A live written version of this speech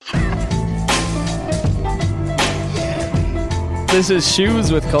This is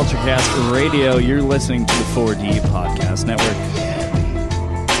Shoes with CultureCast Radio. You're listening to the 4D Podcast Network.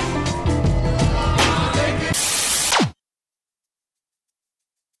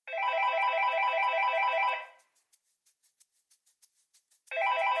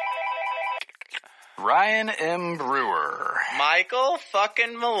 Ryan M. Brewer. Michael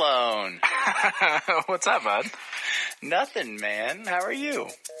fucking Malone. What's up, bud? Nothing, man. How are you?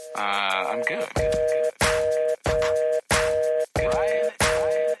 I'm good. Ryan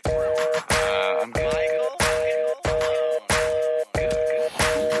Brewer. I'm good. Michael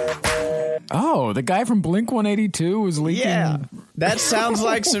Malone. Oh, the guy from Blink-182 was leaking. Yeah, that sounds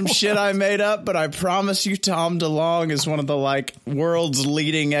like some shit I made up, but I promise you Tom DeLonge is one of the, world's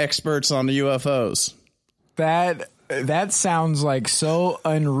leading experts on UFOs. That sounds like so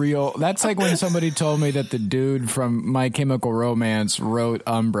unreal. That's like when somebody told me that the dude from My Chemical Romance wrote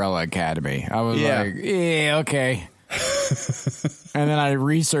Umbrella Academy. I was like, yeah, okay. And then I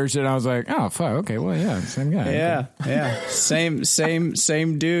researched it and I was like, oh, fuck, okay, well, yeah, same guy. Yeah, okay. Yeah,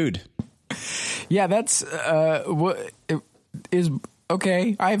 same dude. Yeah, that's what is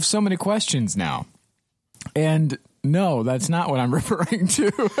okay. I have so many questions now, and no, that's not what I'm referring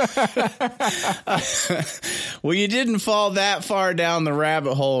to. Well, you didn't fall that far down the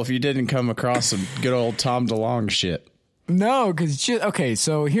rabbit hole if you didn't come across some good old Tom DeLonge shit. No, because okay,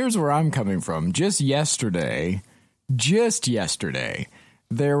 so here's where I'm coming from. Just yesterday,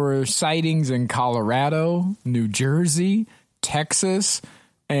 there were sightings in Colorado, New Jersey, Texas,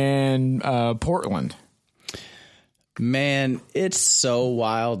 and Portland. Man, it's so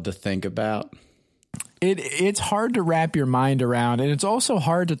wild to think about. It's hard to wrap your mind around, and it's also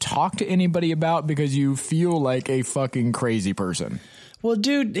hard to talk to anybody about because you feel like a fucking crazy person. Well,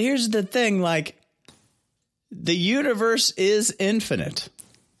 dude, here's the thing, the universe is infinite.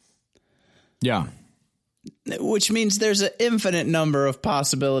 Yeah. Which means there's an infinite number of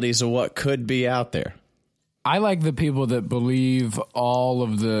possibilities of what could be out there. I like the people that believe all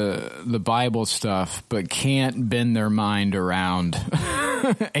of the Bible stuff, but can't bend their mind around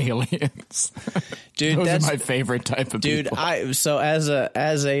aliens. Dude, those that's are my favorite type of people. So as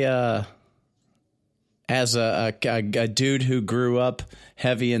a dude who grew up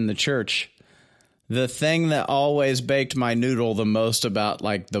heavy in the church, the thing that always baked my noodle the most about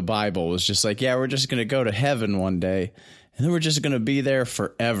the Bible was just we're just going to go to heaven one day, and then we're just going to be there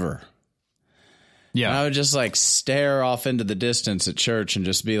forever. Yeah, and I would just stare off into the distance at church and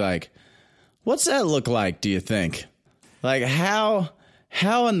just be like, "What's that look like? Do you think? How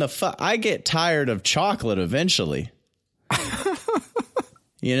in the fuck? I get tired of chocolate eventually.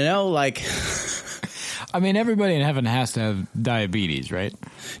 You know, I mean, everybody in heaven has to have diabetes, right?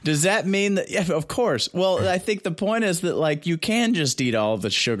 Does that mean that? Yeah, of course. Well, I think the point is that you can just eat all the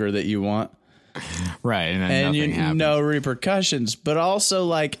sugar that you want. Right, and nothing happens. No repercussions. But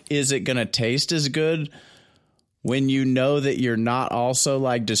also, is it going to taste as good when you know that you're not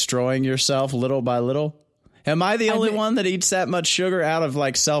also destroying yourself little by little? Am I the only one that eats that much sugar out of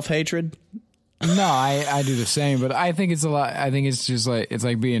self-hatred? No, I do the same, but I think it's a lot. I think it's just it's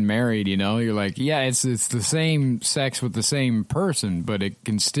like being married. You know, you're it's the same sex with the same person, but it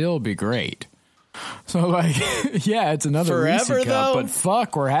can still be great. So yeah, it's another forever Reese cup, but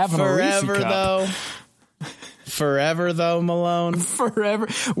fuck, we're having a Reese cup. Forever though, Malone. Forever.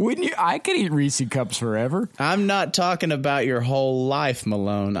 Wouldn't you? I could eat Reese cups forever. I'm not talking about your whole life,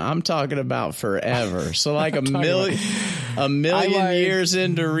 Malone. I'm talking about forever. So a million years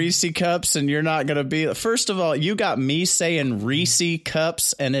into Reese cups, and you're not going to be. First of all, you got me saying Reese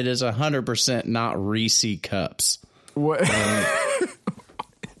cups, and it is 100% not Reese cups. What?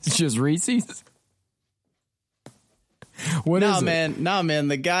 It's just Reese's. What is it? No, man.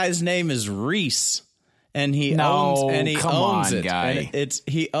 The guy's name is Reese, and he owns it. Guy. And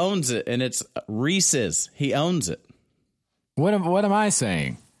he owns it, and it's Reese's. He owns it. What am I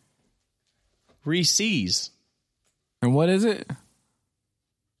saying? Reese's. And what is it?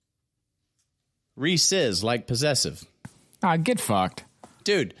 Reese's, possessive. Ah, get fucked,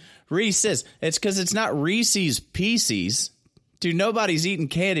 dude. Reese's. It's because it's not Reese's Pieces. Dude, nobody's eating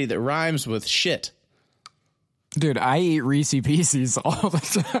candy that rhymes with shit. Dude, I eat Reese Pieces all the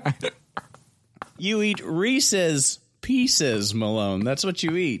time. You eat Reese's Pieces, Malone. That's what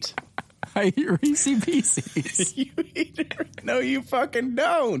you eat. I eat Reese Pieces. You eat it? No, you fucking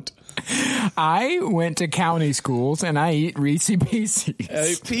don't. I went to county schools and I eat Reese Pieces.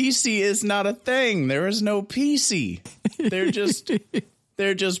 PC is not a thing. There is no PC.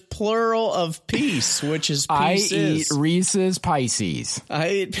 They're just plural of peace, which is pieces. I eat Reese's Pisces.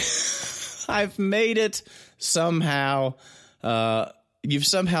 I've made it somehow. You've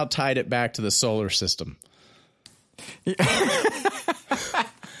somehow tied it back to the solar system.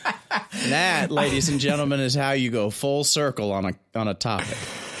 That, ladies and gentlemen, is how you go full circle on a topic.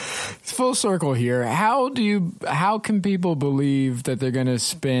 It's full circle here. How can people believe that they're going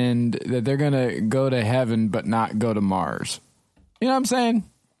to go to heaven but not go to Mars? You know what I'm saying?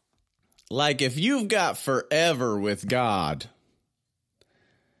 Like, if you've got forever with God,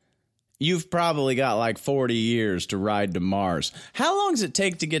 you've probably got like 40 years to ride to Mars. How long does it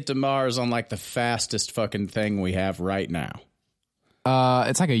take to get to Mars on like the fastest fucking thing we have right now?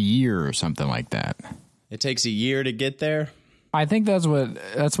 It's like a year or something like that. It takes a year to get there? I think that's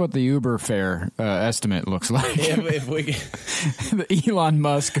what the Uber fare estimate looks like. If we the Elon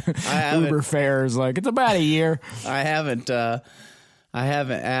Musk Uber fare is like, it's about a year. I haven't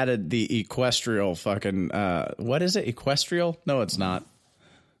added the equestrial fucking what is it? Equestrial? No, it's not.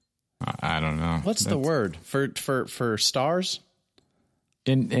 I don't know. What's the word for stars?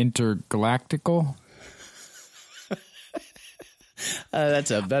 Intergalactical.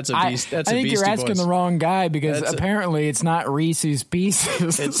 That's a beast. I think you're asking the wrong guy because apparently it's not Reese's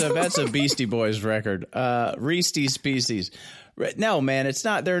Pieces. That's a Beastie Boys record. Reese's Pieces. No, man, it's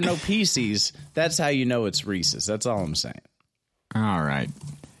not. There are no Pieces. That's how you know it's Reese's. That's all I'm saying. All right.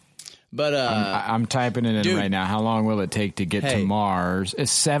 But I'm typing it in right now. How long will it take to get to Mars?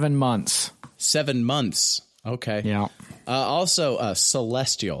 It's 7 months. 7 months. Okay. Yeah. Also,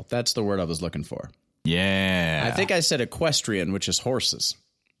 celestial. That's the word I was looking for. Yeah. I think I said equestrian, which is horses.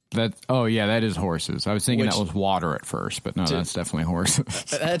 That is horses. I was thinking that was water at first, but no, that's definitely horses.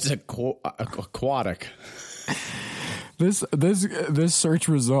 That's aquatic. This search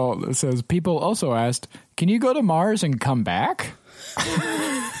result says people also asked, "Can you go to Mars and come back?"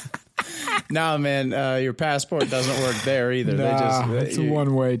 No, man, your passport doesn't work there either. It's a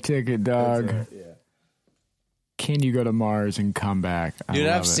one-way ticket, dog. Can you go to Mars and come back? Dude,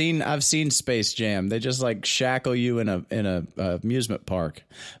 I've seen Space Jam. They just like shackle you in a amusement park.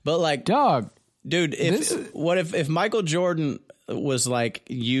 But like, dog, dude, if Michael Jordan was like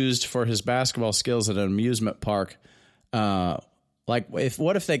used for his basketball skills at an amusement park, what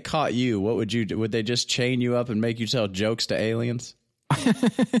if they caught you? What would you do? Would they just chain you up and make you tell jokes to aliens?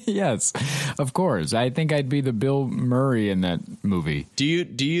 Yes, of course. I think I'd be the Bill Murray in that movie. Do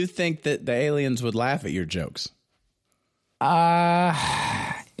you think that the aliens would laugh at your jokes?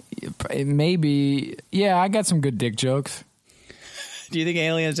 Maybe. Yeah, I got some good dick jokes. Do you think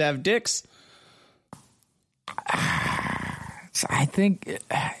aliens have dicks? I think,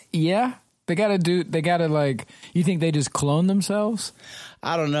 yeah. They gotta like, you think they just clone themselves?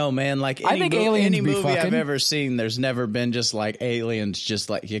 I don't know, man. Like, I think aliens any movie fucking. I've ever seen, there's never been just like aliens, just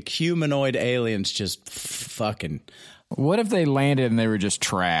like humanoid aliens just fucking. What if they landed and they were just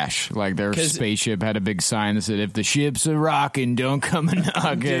trash? Like their spaceship had a big sign that said, "If the ship's a rockin', don't come a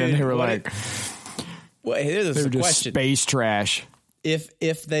knockin'." And they were like, well, here's they were the just question. Space trash.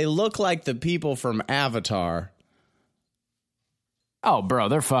 If they look like the people from Avatar. Oh, bro,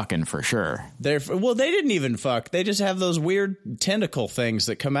 they're fucking for sure. They didn't even fuck. They just have those weird tentacle things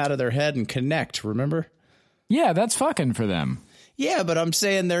that come out of their head and connect, remember? Yeah, that's fucking for them. Yeah, but I'm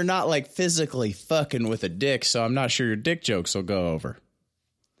saying they're not like physically fucking with a dick, so I'm not sure your dick jokes will go over.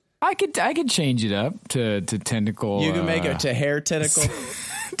 I could change it up to tentacle. You can make it to hair tentacle.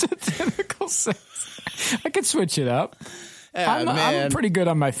 To tentacle sex. I could switch it up. I'm pretty good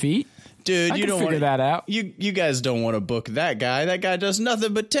on my feet. Dude, you don't figure that out. You guys don't want to book that guy. That guy does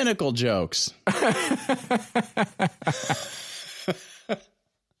nothing but tentacle jokes.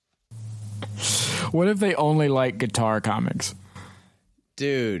 What if they only like guitar comics?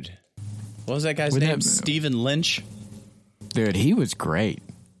 Dude, what was that guy's name? Stephen Lynch? Dude, he was great.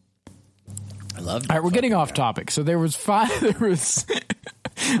 I loved it. All right, we're getting off topic. So there was I'm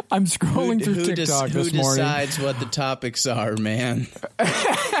scrolling through TikTok this morning. Who decides what the topics are, man?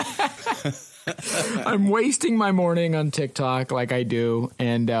 I'm wasting my morning on TikTok like I do,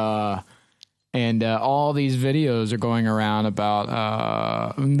 and all these videos are going around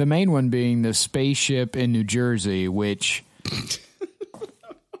about the main one being the spaceship in New Jersey, which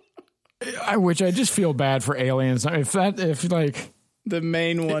I just feel bad for aliens. If the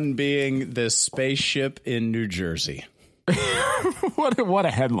main one being the spaceship in New Jersey. What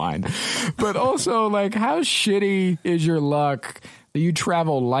a headline. But also, like, how shitty is your luck that you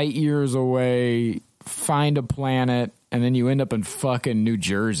travel light years away, find a planet, and then you end up in fucking New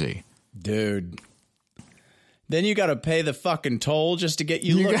Jersey? Dude. Then you got to pay the fucking toll just to get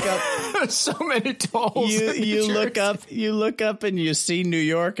you look up. So many tolls. You look up and you see New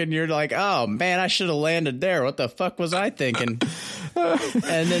York and you're like, oh man, I should have landed there. What the fuck was I thinking?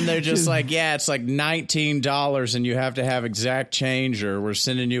 And then they're just like, yeah, it's like $19 and you have to have exact change or we're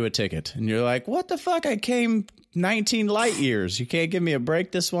sending you a ticket. And you're like, what the fuck? I came 19 light years. You can't give me a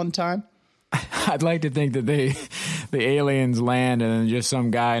break this one time? I'd like to think that the aliens land and then just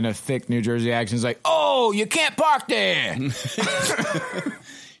some guy in a thick New Jersey accent is like, oh, you can't park there.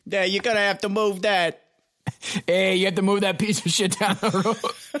 Yeah, you're going to have to move that. Hey, you have to move that piece of shit down the road.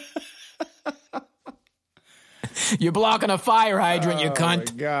 You're blocking a fire hydrant, you cunt.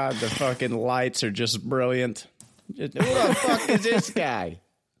 Oh, my God. The fucking lights are just brilliant. Who the fuck is this guy?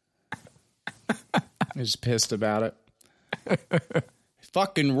 He's pissed about it.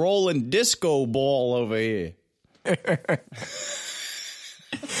 Fucking rolling disco ball over here.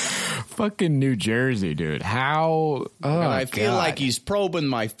 Fucking New Jersey, dude. How? Oh, and I feel God. like he's probing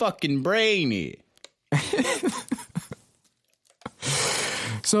my fucking brain here.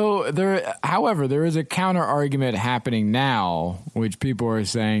 So however, there is a counter argument happening now, which people are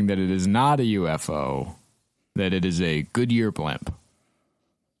saying that it is not a UFO, that it is a Goodyear blimp.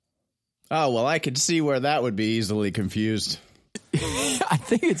 Oh, well, I could see where that would be easily confused. I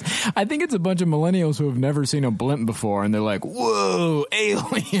think it's a bunch of millennials who have never seen a blimp before, and they're like, "Whoa,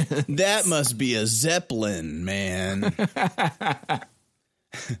 alien!" That must be a Zeppelin, man.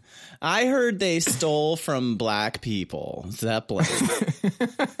 I heard they stole from black people. Zeppelin.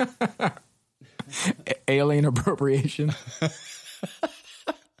 Alien appropriation.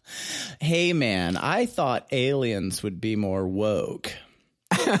 Hey, man, I thought aliens would be more woke.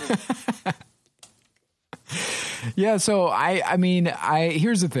 Yeah, so I mean,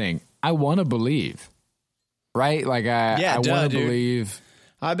 here's the thing. I want to believe, right? Like I want to believe.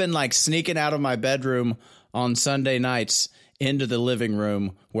 I've been like sneaking out of my bedroom on Sunday nights into the living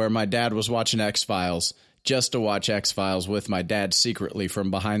room where my dad was watching X-Files just to watch X-Files with my dad secretly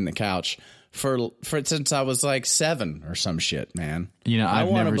from behind the couch for since I was like 7 or some shit, man. You know, I've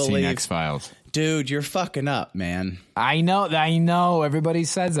never seen X-Files. Dude, you're fucking up, man. I know. Everybody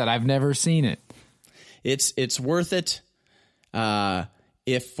says that. I've never seen it. It's worth it,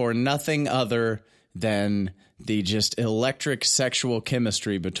 if for nothing other than the just electric sexual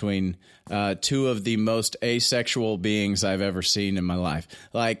chemistry between two of the most asexual beings I've ever seen in my life.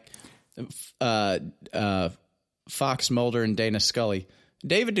 Like Fox Mulder and Dana Scully.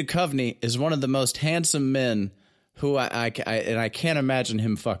 David Duchovny is one of the most handsome men who I can't imagine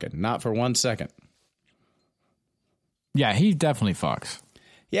him fucking. Not for 1 second. Yeah, he definitely fucks.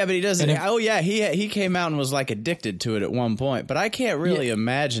 Yeah, but he doesn't. He came out and was like addicted to it at one point. But I can't really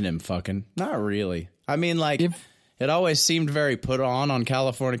imagine him fucking. Not really. I mean, like, it always seemed very put on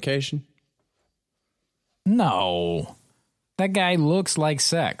Californication. No. That guy looks like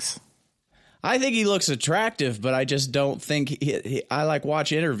sex. I think he looks attractive, but I just don't think I like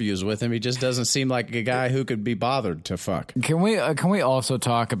watch interviews with him. He just doesn't seem like a guy who could be bothered to fuck. Can we also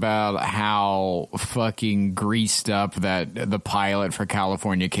talk about how fucking greased up that the pilot for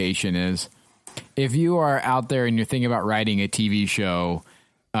Californication is? If you are out there and you're thinking about writing a TV show,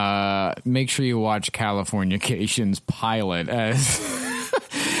 make sure you watch Californication's pilot as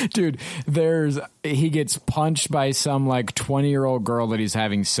dude, he gets punched by some like 20-year-old girl that he's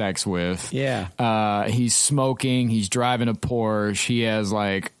having sex with. Yeah. He's smoking. He's driving a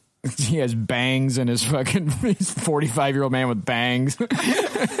Porsche. He has bangs in his fucking. He's a 45-year-old man with bangs.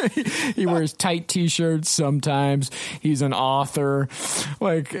 He wears tight T-shirts sometimes. He's an author.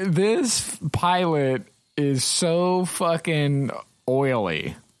 Like, this pilot is so fucking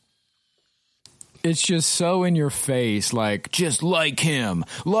oily. It's just so in your face, like, just like him.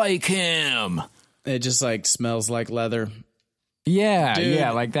 It just, like, smells like leather. Yeah, Dude.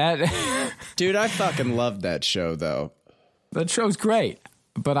 yeah, like that. Dude, I fucking loved that show, though. That show's great.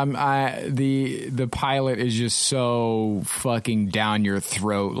 But the pilot is just so fucking down your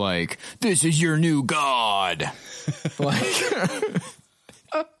throat, like, this is your new god. Like,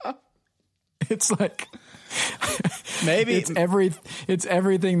 it's like... Maybe it's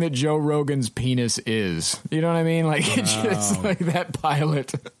everything that Joe Rogan's penis is. You know what I mean? Like, it's just like that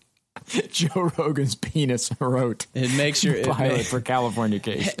pilot. Joe Rogan's penis wrote. It makes your pilot for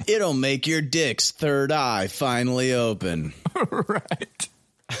Californication. It'll make your dick's third eye finally open. Right.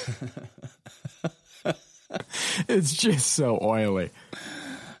 It's just so oily.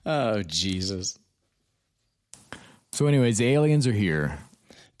 Oh, Jesus. So anyways, the aliens are here.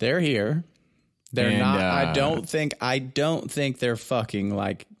 They're here. They're not. I don't think they're fucking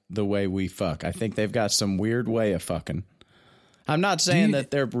like the way we fuck. I think they've got some weird way of fucking. I'm not saying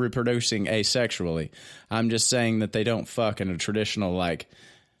that they're reproducing asexually. I'm just saying that they don't fuck in a traditional like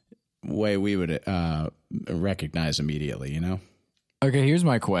way we would recognize immediately. You know. Okay, here's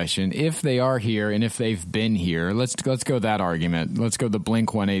my question. If they are here and if they've been here, let's go that argument. Let's go the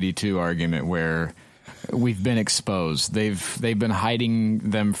Blink 182 argument where we've been exposed. They've been hiding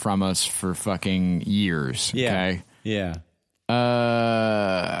them from us for fucking years. Yeah. Okay? Yeah.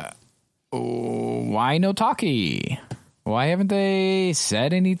 Why no talkie? Why haven't they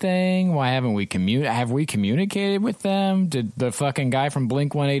said anything? Why haven't we have we communicated with them? Did the fucking guy from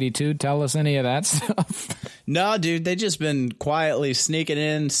Blink 182 tell us any of that stuff? No, dude, they just been quietly sneaking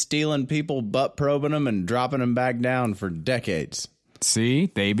in, stealing people, butt probing them, and dropping them back down for decades. See,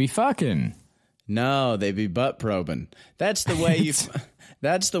 they be fucking. No, they be butt probing. That's the way you.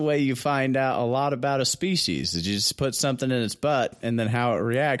 That's the way you find out a lot about a species. Is you just put something in its butt, and then how it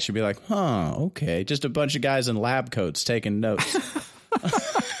reacts, you'll be like, huh, okay. Just a bunch of guys in lab coats taking notes.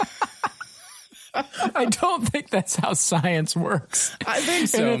 I don't think that's how science works. I think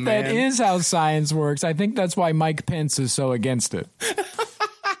so, and if that is how science works, I think that's why Mike Pence is so against it.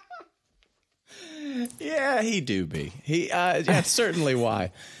 Yeah, he do be. That's certainly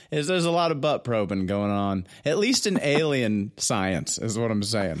why. There's a lot of butt probing going on, at least in alien science, is what I'm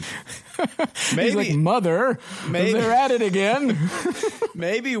saying. Maybe, he's like, mother, they're at it again.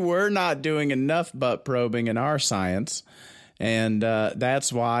 Maybe we're not doing enough butt probing in our science, and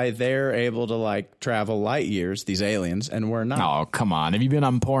that's why they're able to like travel light years, these aliens, and we're not. Oh, come on. Have you been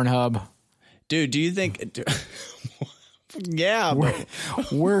on Pornhub? Dude, do you think... Yeah,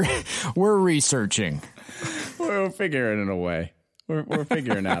 we're researching. We're figuring it a way. We're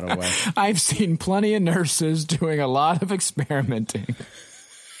figuring out a way. I've seen plenty of nurses doing a lot of experimenting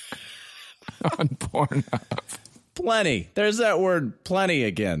on Pornhub. Plenty. There's that word plenty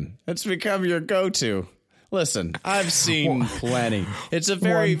again. It's become your go-to. Listen, I've seen plenty. It's a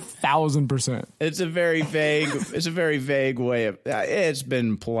very 1,000%. It's a very vague way of it's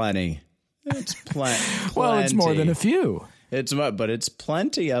been plenty. It's plenty. Well, it's more than a few. But it's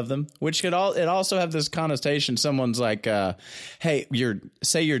plenty of them, which it also have this connotation. Someone's like, hey,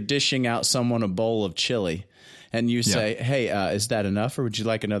 you're dishing out someone a bowl of chili, and you say, hey, is that enough, or would you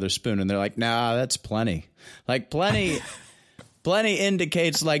like another spoon? And they're like, nah, that's plenty. Like plenty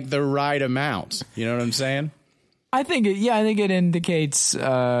indicates like the right amount. You know what I'm saying? I think it indicates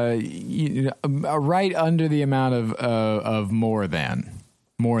right under the amount of more than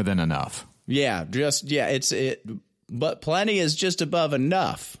enough. Yeah, but plenty is just above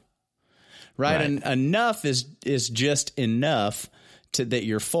enough, right? And enough is just enough that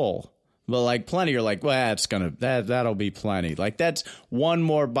you're full. But like plenty, you're like, well, that'll be plenty. Like that's one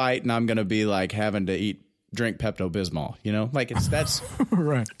more bite, and I'm gonna be like having to drink Pepto-Bismol. You know, like that's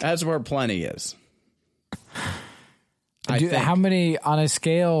right. That's where plenty is. How many on a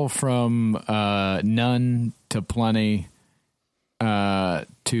scale from none to plenty?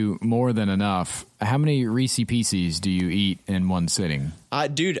 To more than enough. How many Reese Pieces do you eat in one sitting?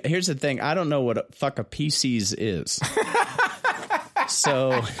 Dude, here's the thing. I don't know what a Pieces is.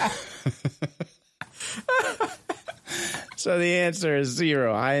 So the answer is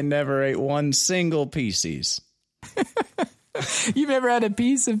 0. I never ate one single Pieces. You've never had a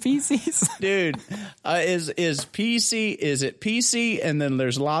piece of Pieces? Dude, is it PC and then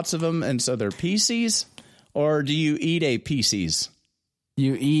there's lots of them and so they're Pieces? Or do you eat a Pieces?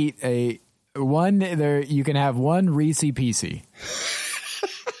 You eat one. There, you can have one Reese Piece.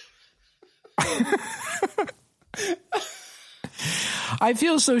 I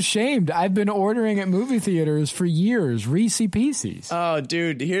feel so shamed. I've been ordering at movie theaters for years. Reese Pieces. Oh,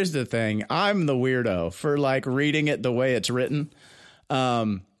 dude, here's the thing. I'm the weirdo for like reading it the way it's written.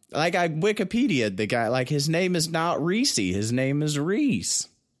 Like I Wikipedia'd the guy. Like his name is not Reese. His name is Reese.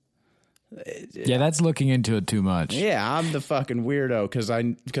 Yeah, that's looking into it too much. Yeah, I'm the fucking weirdo because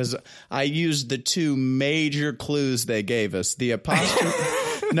I used the two major clues they gave us: the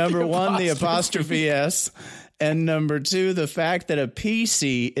apostrophe, number one, the apostrophe S, and number two, the fact that a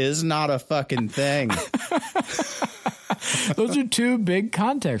PC is not a fucking thing. Those are two big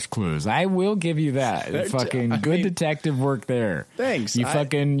context clues. I will give you that. Good detective work there. Thanks. You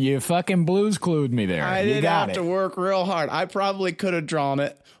fucking Blues clued me there. I didn't have to work real hard. I probably could have drawn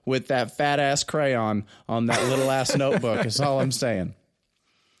it with that fat ass crayon on that little ass notebook. Is all I'm saying.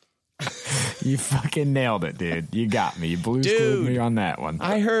 You fucking nailed it, dude. You got me. You Blues clued me on that one.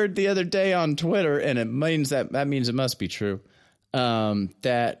 I heard the other day on Twitter, and it means that it must be true.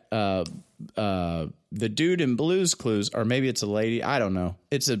 That the dude in Blues Clues, or maybe it's a lady, I don't know.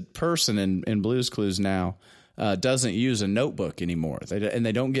 It's a person in Blues Clues now. Doesn't use a notebook anymore.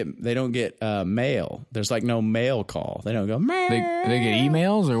 They don't get mail. There's like no mail call. They don't go mail. They get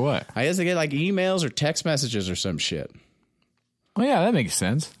emails or what? I guess they get like emails or text messages or some shit. Oh, yeah, that makes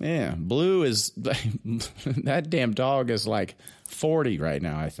sense. Yeah, Blue is that damn dog is like 40 right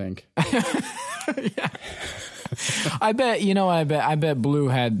now, I think. Yeah. I bet Blue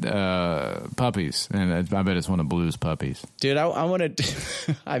had puppies, and I bet it's one of Blue's puppies. Dude, I want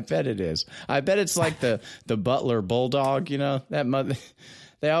to. I bet it is. I bet it's like the Butler Bulldog. You know that mother.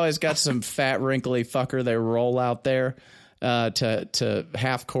 They always got some fat, wrinkly fucker they roll out there to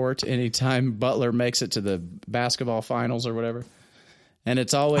half court anytime Butler makes it to the basketball finals or whatever. And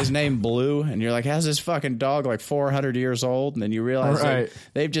it's always named Blue, and you're like, how's this fucking dog like 400 years old? And then you realize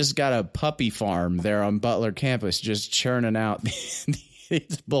they've just got a puppy farm there on Butler campus just churning out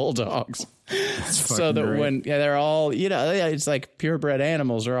these bulldogs. So that when they're all, it's like purebred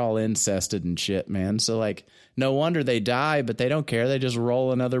animals are all incested and shit, man. So like, no wonder they die, but they don't care. They just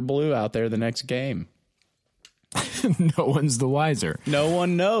roll another Blue out there the next game. No one's the wiser. No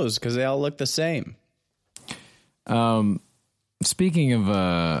one knows because they all look the same. Speaking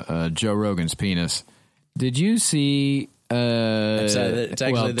of Joe Rogan's penis, did you see? It's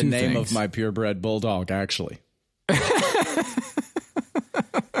actually the name things. of my purebred bulldog. Actually,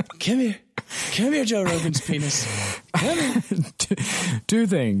 come here, Joe Rogan's penis. Come here. Two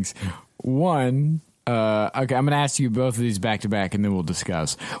things. One. Okay, I'm going to ask you both of these back to back, and then we'll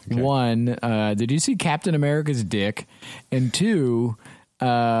discuss. Okay. One, did you see Captain America's dick? And two.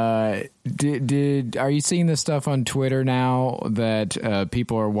 Are you seeing this stuff on Twitter now that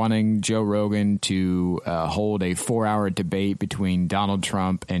people are wanting Joe Rogan to hold a 4-hour debate between Donald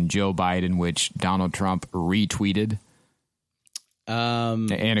Trump and Joe Biden, which Donald Trump retweeted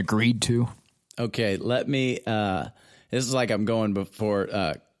and agreed to? Okay, let me. This is like I'm going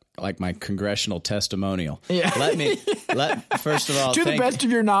before. Like my congressional testimonial. Yeah. First of all, to the best of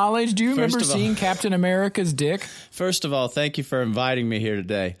your knowledge, do you remember seeing Captain America's dick? First of all, thank you for inviting me here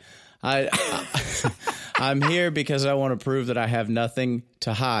today. I'm here because I want to prove that I have nothing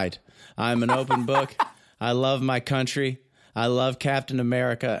to hide. I'm an open book. I love my country. I love Captain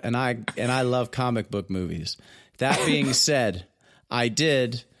America, and I love comic book movies. That being said, I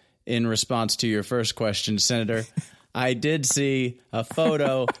did, in response to your first question, Senator, I did see a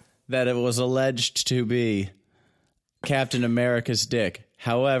photo that it was alleged to be Captain America's dick.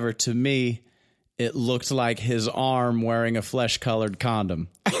 However, to me, it looked like his arm wearing a flesh-colored condom.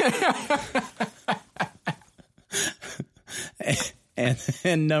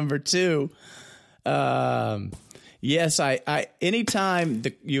 and number two, yes, I anytime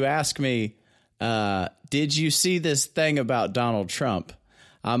you ask me, did you see this thing about Donald Trump?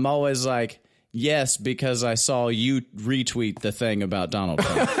 I'm always like, yes, because I saw you retweet the thing about Donald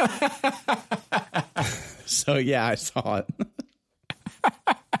Trump. So, yeah, I saw it.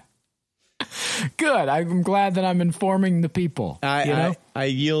 Good. I'm glad that I'm informing the people. I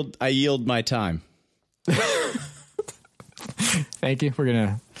yield my time. Thank you. We're going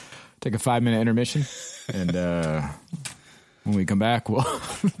to take a 5-minute intermission. And when we come back, we'll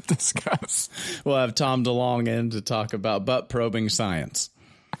discuss. We'll have Tom DeLonge in to talk about butt-probing science.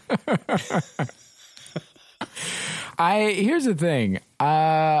 Here's the thing.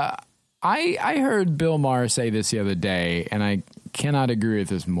 I heard Bill Maher say this the other day, and I cannot agree with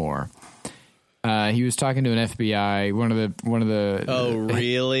this more. He was talking to an FBI, one of the. Oh,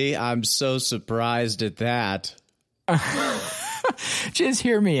 really? I'm so surprised at that. Just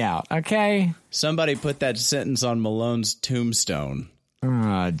hear me out, okay? Somebody put that sentence on Malone's tombstone.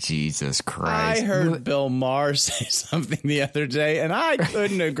 Oh, Jesus Christ. I heard Bill Maher say something the other day, and I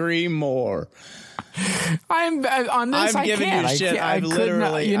couldn't agree more. I'm giving you shit. I've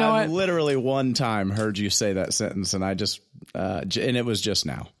literally one time heard you say that sentence, and I just and it was just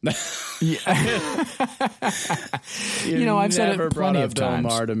now. Yeah. I've said it plenty of times.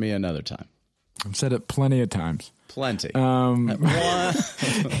 Bill Maher to me another time. I've said it plenty of times. Plenty. Here's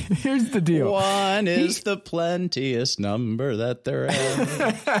the deal. One is the plentiest number that there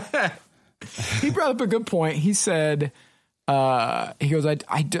is. He brought up a good point. He said, he goes,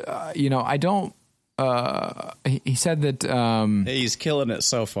 I don't. He said that he's killing it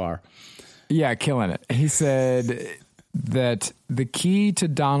so far. Yeah, killing it. He said that the key to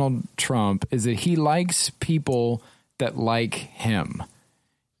Donald Trump is that he likes people that like him.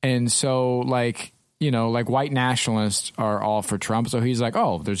 And so, like white nationalists are all for Trump. So he's like,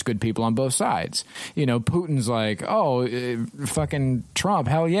 oh, there's good people on both sides. Putin's like, oh, fucking Trump,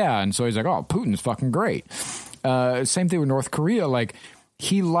 hell yeah. And so he's like, oh, Putin's fucking great. Same thing with North Korea. Like,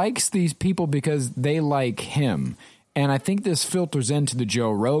 he likes these people because they like him. And I think this filters into the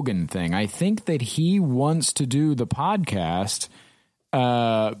Joe Rogan thing. I think that he wants to do the podcast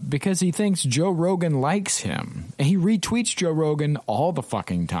because he thinks Joe Rogan likes him. And he retweets Joe Rogan all the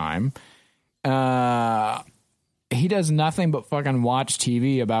fucking time. he does nothing but fucking watch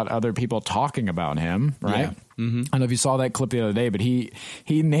TV about other people talking about him, right? Yeah. Mm-hmm. I don't know if you saw that clip the other day, but he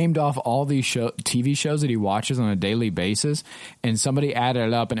named off all these TV shows that he watches on a daily basis, and somebody added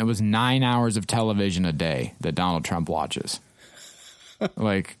it up, and it was 9 hours of television a day that Donald Trump watches.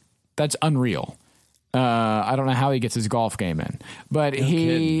 Like, that's unreal. I don't know how he gets his golf game in, but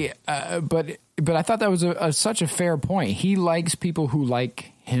but I thought that was such a fair point. He likes people who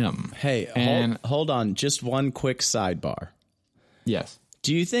like him. Hey, hold on. Just one quick sidebar. Yes.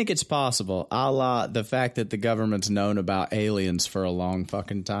 Do you think it's possible, a la the fact that the government's known about aliens for a long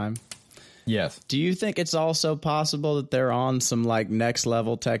fucking time? Yes. Do you think it's also possible that they're on some like next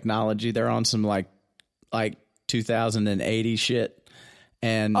level technology? They're on some like 2080 shit.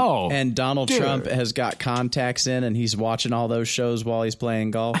 And Donald Trump has got contacts in, and he's watching all those shows while he's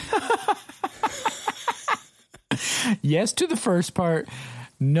playing golf. Yes to the first part,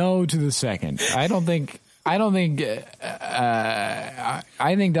 no to the second. I think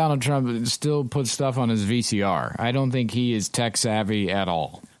Donald Trump still puts stuff on his VCR. I don't think he is tech savvy at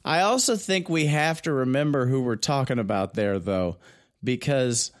all. I also think we have to remember who we're talking about there, though,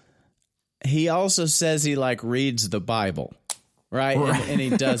 because he also says he like reads the Bible. Right? And he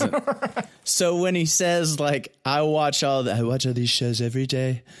doesn't. So when he says, like, I watch all these shows every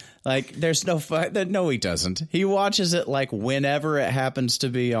day, like, there's no no, he doesn't. He watches it, like, whenever it happens to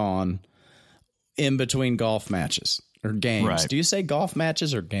be on in between golf matches or games. Right. Do you say golf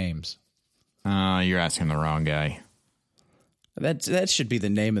matches or games? You're asking the wrong guy. That should be the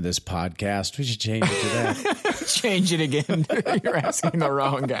name of this podcast. We should change it to that. Change it again. You're asking the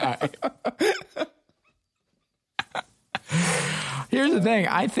wrong guy. Here's the thing.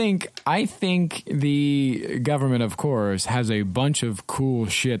 I think the government, of course, has a bunch of cool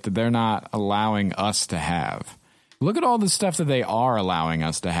shit that they're not allowing us to have. Look at all the stuff that they are allowing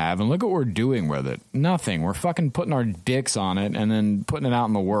us to have, and look at what we're doing with it. Nothing. We're fucking putting our dicks on it and then putting it out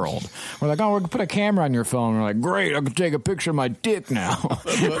in the world. We're like, oh, we're going to put a camera on your phone. We're like, great, I can take a picture of my dick now.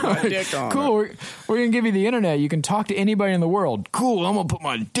 Put my dick on cool. We're going to give you the internet. You can talk to anybody in the world. Cool, I'm going to put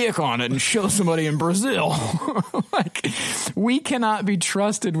my dick on it and show somebody in Brazil. Like, we cannot be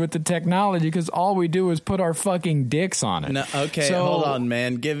trusted with the technology because all we do is put our fucking dicks on it. No, okay, so, hold on,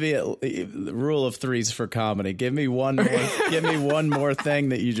 man. Give me the rule of threes for comedy. Give me one more thing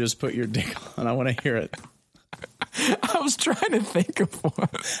that you just put your dick on. I want to hear it. I was trying to think of one.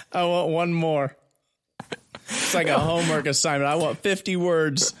 I want one more. It's like a homework assignment. I want 50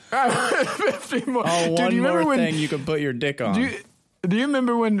 words. 50 more. Oh, one more thing you can put your dick on. Do you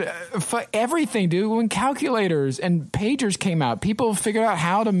remember when everything, dude, when calculators and pagers came out, people figured out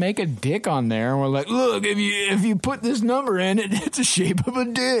how to make a dick on there, and we're like, look, if you put this number in, it's the shape of a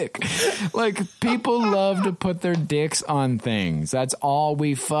dick. Like, people love to put their dicks on things. That's all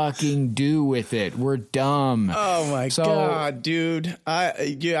we fucking do with it. We're dumb. Oh my God, dude.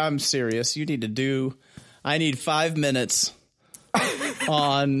 I'm serious. I need 5 minutes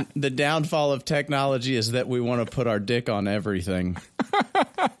on the downfall of technology is that we want to put our dick on everything.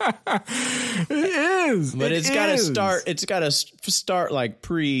 It is. But it's got to start like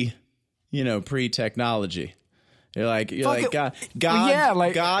pre-technology. You're like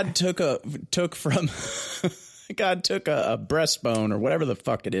God took a breastbone or whatever the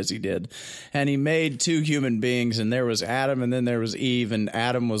fuck it is he did, and he made two human beings, and there was Adam and then there was Eve, and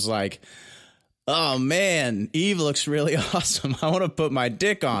Adam was like, oh man, Eve looks really awesome. I want to put my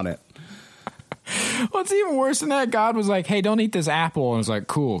dick on it. What's even worse than that? God was like, hey, don't eat this apple. And I was like,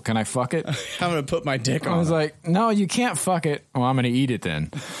 cool, can I fuck it? I'm going to put my dick on it. I was like, no, you can't fuck it. Well, I'm going to eat it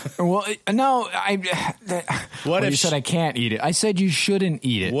then. Well, no, you said I can't eat it. I said you shouldn't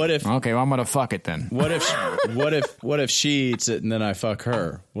eat it. Okay, well, I'm going to fuck it then. What if she eats it and then I fuck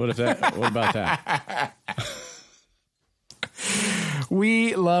her? What about that?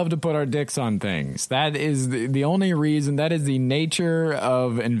 We love to put our dicks on things. That is the only reason. That is the nature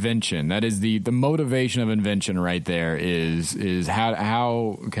of invention. That is the motivation of invention right there is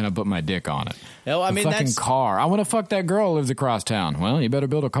how can I put my dick on it? No, I mean, fucking car. I want to fuck that girl who lives across town. Well, you better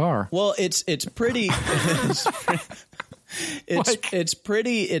build a car. Well, it's pretty it's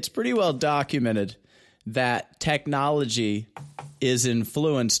pretty well documented that technology is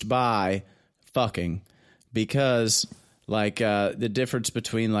influenced by fucking, because like the difference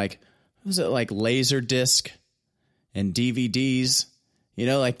between like laser disc and DVDs,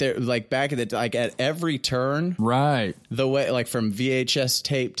 like they're like back at at every turn, right? The way like from VHS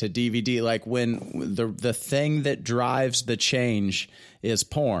tape to DVD, like when the thing that drives the change is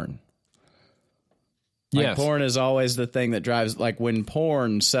porn. Like, yes. Porn is always the thing that drives. Like when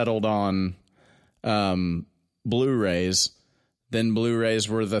porn settled on Blu-rays, then Blu-rays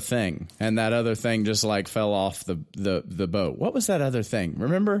were the thing, and that other thing just like fell off the boat. What was that other thing?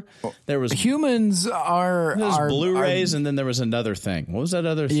 Remember, there was humans are Blu-rays, and then there was another thing. What was that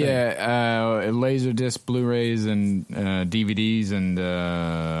other thing? Yeah, Laserdisc Blu-rays and DVDs, and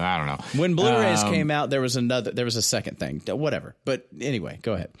I don't know. When Blu-rays came out, there was a second thing. Whatever. But anyway,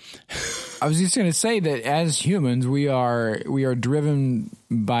 go ahead. I was just going to say that as humans, we are driven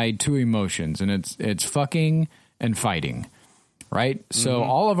by two emotions, and it's fucking and fighting. Right? So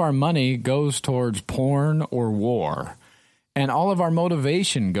all of our money goes towards porn or war. And all of our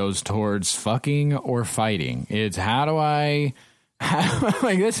motivation goes towards fucking or fighting. It's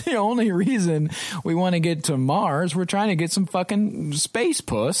like that's the only reason we want to get to Mars. We're trying to get some fucking space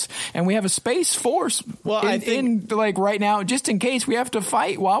puss, and we have a space force. Well, I think like right now, just in case we have to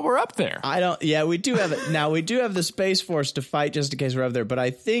fight while we're up there. We do have it now. We do have the space force to fight just in case we're up there. But I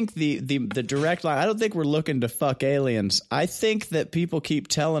think the direct line. I don't think we're looking to fuck aliens. I think that people keep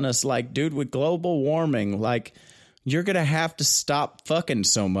telling us like, dude, with global warming, like you're gonna have to stop fucking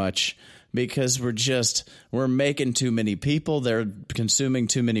so much. Because we're making too many people, they're consuming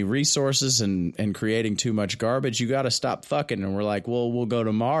too many resources and creating too much garbage. You got to stop fucking. And we're like, well, we'll go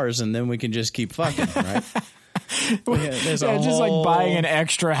to Mars and then we can just keep fucking, right? Just like buying an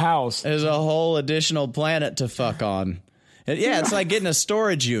extra house. There's a whole additional planet to fuck on. And it's like getting a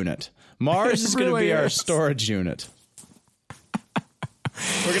storage unit. Mars is going to be our storage unit.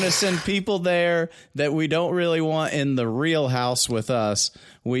 We're going to send people there that we don't really want in the real house with us.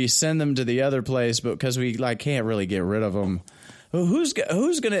 We send them to the other place, but because we like can't really get rid of them. Who's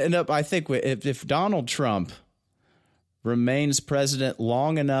going to end up? I think if Donald Trump remains president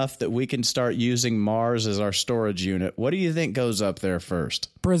long enough that we can start using Mars as our storage unit, what do you think goes up there first?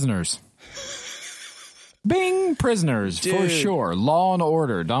 Prisoners. Bing, prisoners. Dude. For sure. Law and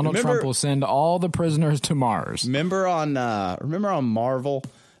order. Donald Trump will send all the prisoners to Mars. Remember on Marvel,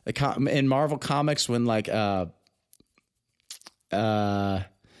 in Marvel Comics when like the guy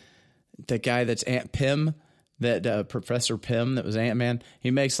that's Aunt Pym, that Professor Pym that was Ant-Man,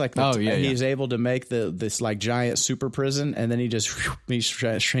 he makes like he's able to make this like giant super prison, and then he just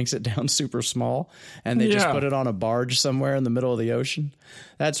shrinks it down super small, and they just put it on a barge somewhere in the middle of the ocean.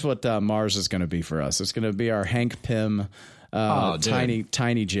 That's what Mars is going to be for us. It's going to be our Hank Pym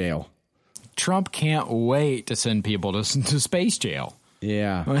tiny jail. Trump can't wait to send people to space jail.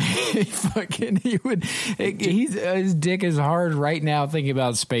 Yeah, his dick is hard right now thinking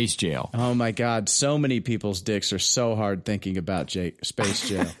about space jail. Oh my God, so many people's dicks are so hard thinking about space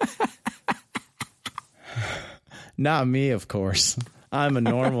jail. Not me, of course. I'm a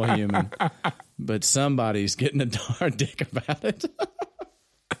normal human, but somebody's getting a hard dick about it.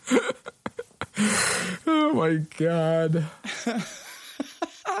 Oh my God.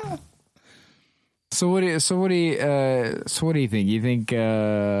 So what do you think? You think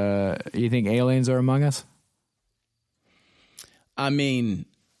aliens are among us? I mean,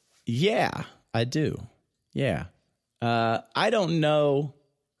 yeah, I do. Yeah. I don't know.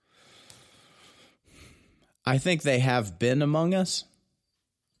 I think they have been among us.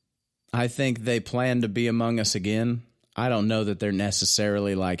 I think they plan to be among us again. I don't know that they're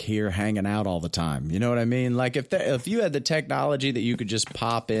necessarily like here hanging out all the time. You know what I mean? Like if you had the technology that you could just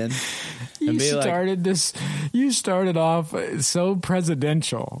pop in and you started off so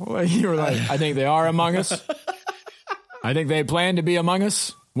presidential. Like you were like, I think they are among us. I think they plan to be among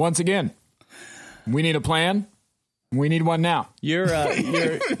us once again. We need a plan. We need one now.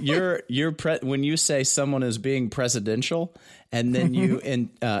 When you say someone is being presidential and then you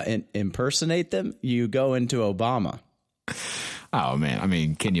impersonate them, you go into Obama. Oh man, I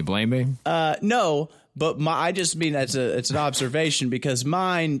mean, can you blame me? No, but I just mean it's an observation because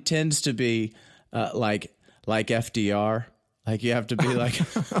mine tends to be like FDR. Like you have to be like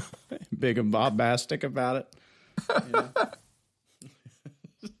big and bombastic about it. You know?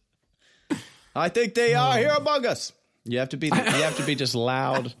 I think they are here among us. You have to be just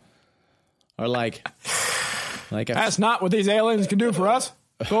loud, or like that's not what these aliens can do for us.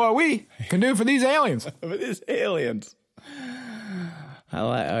 So what we can do for these aliens. For these aliens.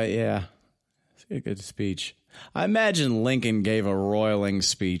 Yeah, it's a good speech. I imagine Lincoln gave a roiling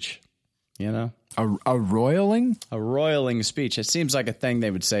speech. You know, a roiling? A roiling speech. It seems like a thing they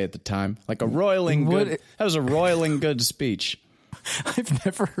would say at the time, like a roiling good. That was a roiling good speech. I've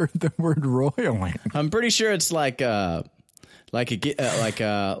never heard the word roiling. I'm pretty sure it's like roiling, like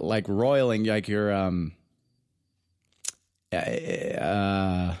you're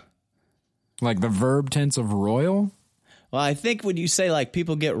like the verb tense of royal. Well, I think when you say like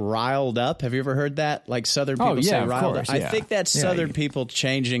people get riled up, have you ever heard that? Like Southern people say riled up. I think that's Southern people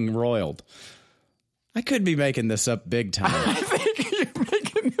changing roiled. I could be making this up big time. I think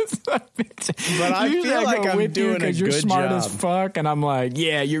I feel like I'm doing a you're good smart job. as fuck, and I'm like,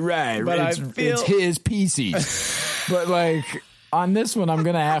 yeah, you're right. But it's his PCs. But like on this one, I'm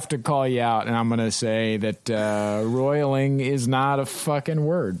gonna have to call you out, and I'm gonna say that roiling is not a fucking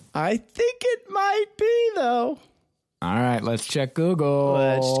word. I think it might be though. All right, let's check Google.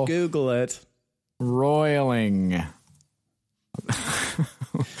 Let's Google it. Roiling.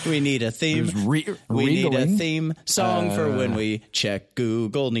 We need a theme. We need a theme song for when we check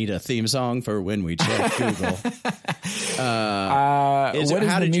Google. Need a theme song for when we check Google. What is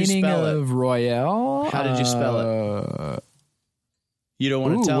the meaning of royale? How did you spell it? You don't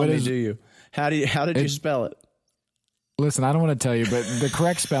want to tell me, do you? How did you spell it? Listen, I don't want to tell you, but the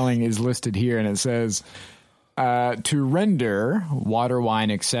correct spelling is listed here, and it says to render water,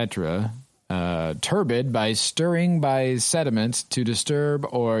 wine, etc. Turbid by stirring by sediments to disturb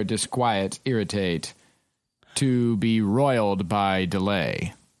or disquiet, irritate, to be roiled by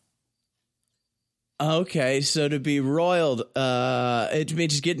delay. Okay, so to be roiled, it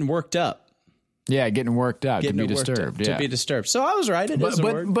means getting worked up. Yeah, getting worked up, to be disturbed. Yeah. To be disturbed. So I was right. It is a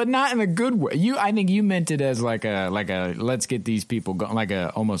word. But not in a good way. I think you meant it as like a let's get these people going,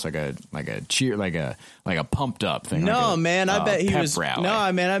 almost like a cheer, like a pumped up thing. No, man, I bet he was. Rally.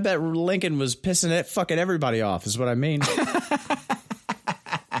 No, man, I bet Lincoln was pissing it, fucking everybody off. Is what I mean.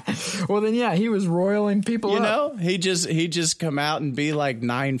 Well, then, yeah, he was roiling people. You know, he just come out and be like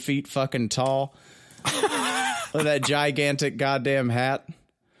 9 feet fucking tall with that gigantic goddamn hat.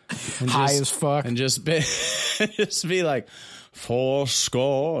 High as fuck. And just be like,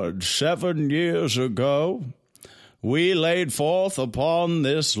 7 years ago, we laid forth upon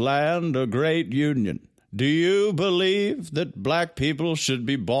this land a great union. Do you believe that black people should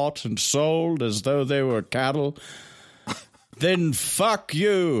be bought and sold as though they were cattle? Then fuck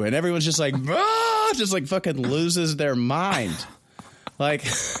you. And everyone's just like, just like fucking loses their mind. Like...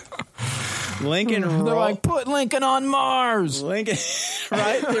 Lincoln, they're like, put Lincoln on Mars. Lincoln,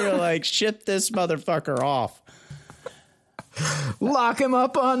 right? They're like, ship this motherfucker off. Lock him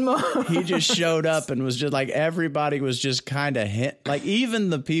up on Mars. He just showed up and was just like, everybody was just kind of like, even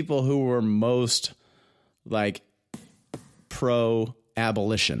the people who were most like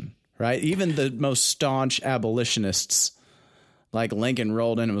pro-abolition, right? Even the most staunch abolitionists, like Lincoln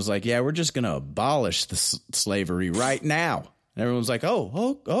rolled in and was like, yeah, we're just going to abolish the slavery right now. And everyone's like,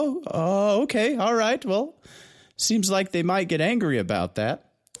 oh, okay, all right. Well, seems like they might get angry about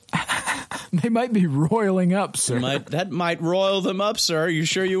that. They might be roiling up, sir. That might roil them up, sir. You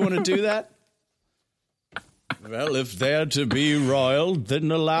sure you want to do that? Well, if they're to be roiled,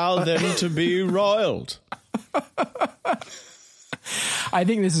 then allow them to be roiled. I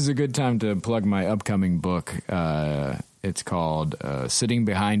think this is a good time to plug my upcoming book. It's called Sitting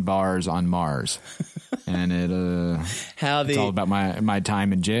Behind Bars on Mars. And it's all about my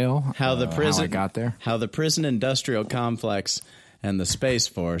time in jail. How I got there. How the prison industrial complex and the Space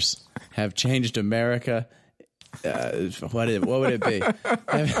Force have changed America. What would it be?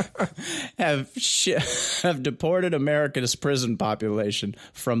 have deported America's prison population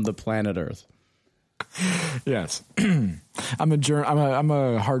from the planet Earth. Yes, I'm a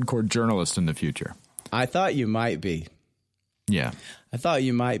hardcore journalist in the future. I thought you might be. Yeah, I thought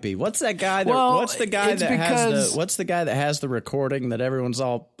you might be. What's that guy? What's the guy that has the recording that everyone's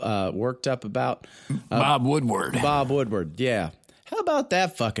all worked up about? Bob Woodward. Bob Woodward. Yeah. How about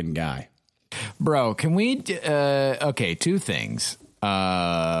that fucking guy? Bro, can we? Okay, two things.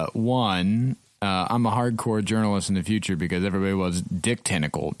 One, I'm a hardcore journalist in the future because everybody loves dick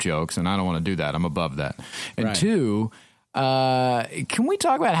tentacle jokes, and I don't want to do that. I'm above that. And right. Two, can we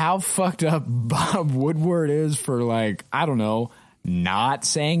talk about how fucked up Bob Woodward is for, like, I don't know, not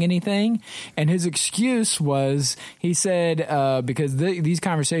saying anything? And his excuse was, he said, because these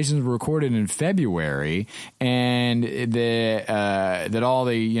conversations were recorded in February, and that all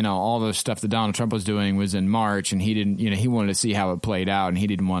the stuff that Donald Trump was doing was in March, and he didn't, he wanted to see how it played out, and he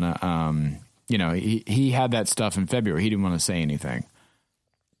didn't want to, he had that stuff in February. He didn't want to say anything.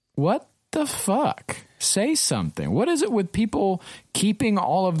 What the fuck? Say something. What is it with people keeping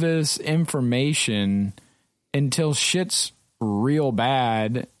all of this information until shit's real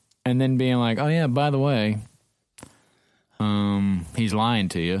bad and then being like, oh yeah, by the way, he's lying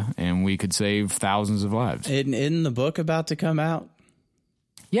to you and we could save thousands of lives. Isn't the book about to come out?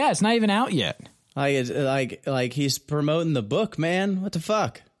 Yeah, it's not even out yet. Like he's promoting the book, man. What the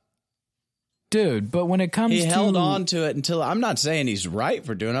fuck? Dude, but when it comes he held on to it until, I'm not saying he's right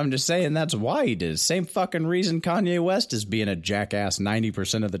for doing it. I'm just saying that's why he did. Same fucking reason Kanye West is being a jackass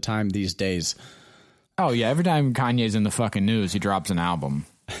 90% of the time these days. Oh, yeah. Every time Kanye's in the fucking news, he drops an album.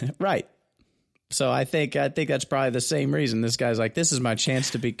 Right. So I think that's probably the same reason this guy's like, this is my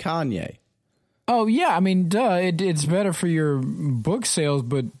chance to be Kanye. Oh, yeah. I mean, duh. It's better for your book sales,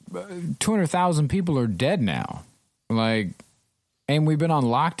 but 200,000 people are dead now. Like, and we've been on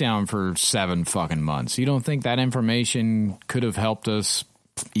lockdown for 7 fucking months. You don't think that information could have helped us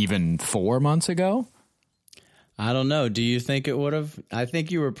even 4 months ago? I don't know. Do you think it would have? I think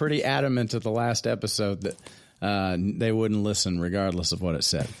you were pretty adamant at the last episode that they wouldn't listen regardless of what it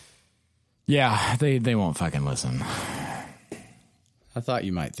said. Yeah, they won't fucking listen. I thought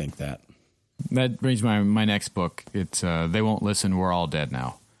you might think that. That brings my next book. It's They Won't Listen, We're All Dead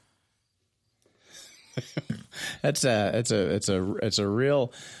Now. It's a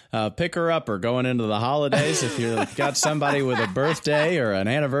real picker upper going into the holidays. If you've got somebody with a birthday or an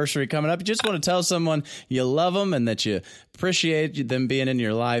anniversary coming up, you just want to tell someone you love them and that you appreciate them being in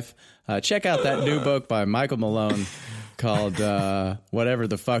your life. Check out that new book by Michael Malone called whatever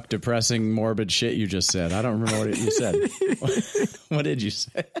the fuck depressing morbid shit you just said. I don't remember what you said. What did you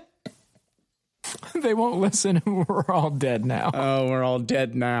say? They won't listen. We're all dead now. Oh, we're all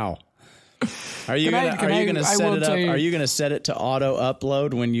dead now. Are you gonna set it up? Are you gonna set it to auto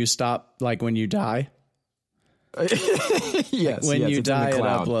upload when you stop, like when you die? Yes. When you die, it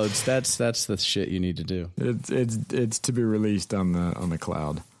cloud. uploads. That's the shit you need to do. It's to be released on the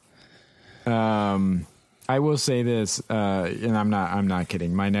cloud. I will say this, and I'm not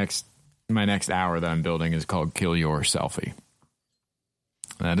kidding. My next hour that I'm building is called Kill Your Selfie.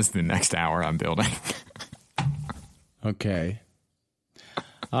 That is the next hour I'm building. Okay.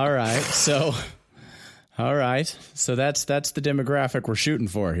 All right. So that's the demographic we're shooting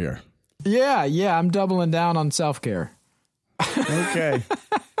for here. Yeah. I'm doubling down on self-care. Okay.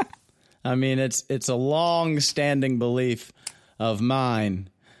 I mean, it's a long-standing belief of mine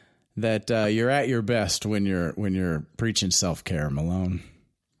that you're at your best when you're preaching self-care, Malone.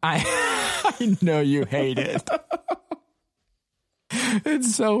 I know you hate it.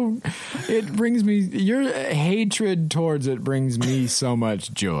 It brings me, your hatred towards it brings me so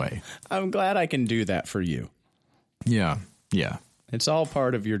much joy. I'm glad I can do that for you. Yeah. It's all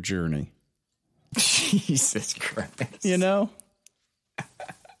part of your journey. Jesus Christ. You know? Yeah,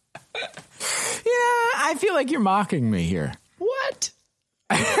 I feel like you're mocking me here. What?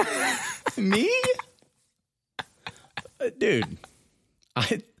 Me? Dude,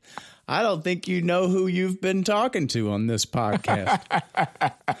 I don't think you know who you've been talking to on this podcast.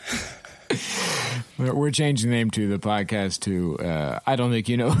 We're changing the name to the podcast to I don't think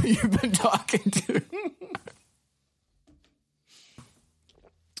you know who you've been talking to.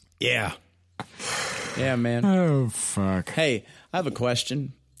 Yeah, man. Oh, fuck. Hey, I have a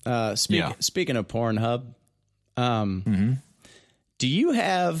question. Speaking of Pornhub, do you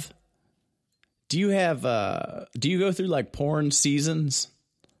go through like porn seasons?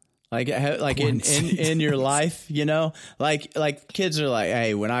 Like in your life, you know, like kids are like,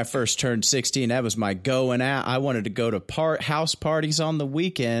 hey, when I first turned 16, that was my going out. I wanted to go to house parties on the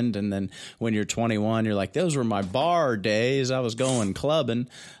weekend. And then when you're 21, you're like, those were my bar days. I was going clubbing.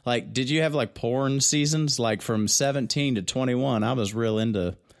 Like, did you have like porn seasons? Like from 17 to 21, I was real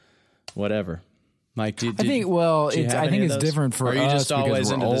into whatever. Like, I think it's different for us. Or are you just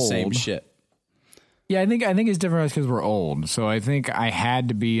always into old. the same shit? Yeah, I think it's different because we're old. So I think I had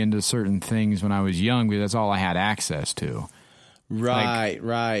to be into certain things when I was young because that's all I had access to. Right,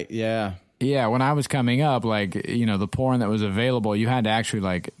 yeah. Yeah, when I was coming up, like, you know, the porn that was available, you had to actually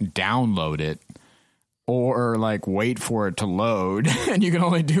like download it or like wait for it to load. And you can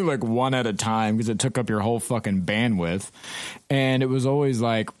only do like one at a time because it took up your whole fucking bandwidth. And it was always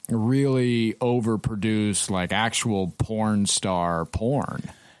like really overproduced, like actual porn star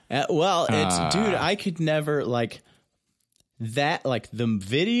porn. Dude, I could never like that. Like the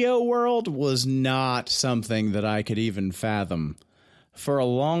video world was not something that I could even fathom for a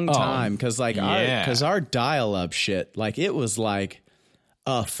long time. Cause our dial up shit, like it was like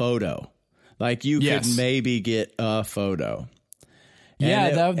a photo, like you could maybe get a photo.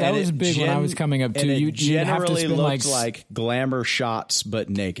 And that was big when I was coming up too. You generally looked like glamour shots, but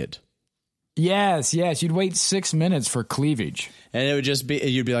naked. Yes. You'd wait 6 minutes for cleavage. And it would just be,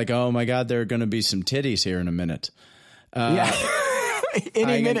 you'd be like, oh my God, there are going to be some titties here in a minute.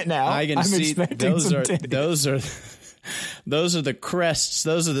 Any minute now. I'm see expecting some titties. Those are the crests.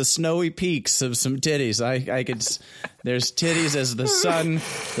 Those are the snowy peaks of some titties. There's titties as the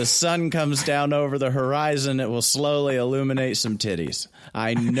sun comes down over the horizon. It will slowly illuminate some titties.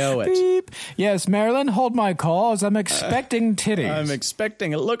 I know it. Beep. Yes, Marilyn, hold my calls. I'm expecting titties.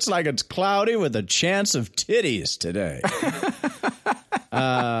 It looks like it's cloudy with a chance of titties today.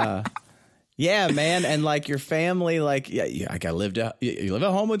 Yeah, man. And like your family, like, you live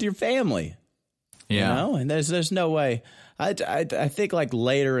at home with your family. Yeah. You know, and there's no way. I think like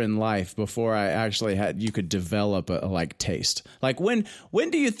later in life, before I actually you could develop a like taste. Like when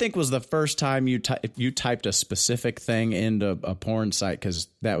do you think was the first time you typed a specific thing into a porn site because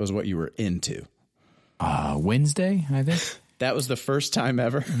that was what you were into? Wednesday, I think. That was the first time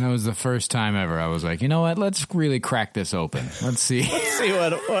ever. That was the first time ever. I was like, you know what? Let's really crack this open. Let's see. Let's see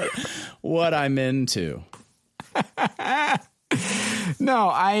what I'm into. No,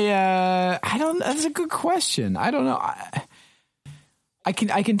 I don't. That's a good question. I don't know. I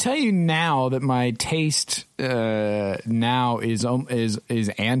can tell you now that my taste now is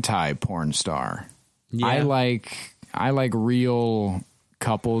anti porn star. Yeah. I like real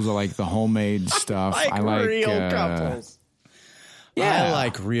couples. I like the homemade stuff. I like real couples. Yeah,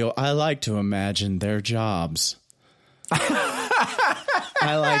 I like to imagine their jobs.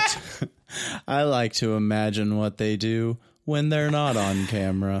 I like to imagine what they do when they're not on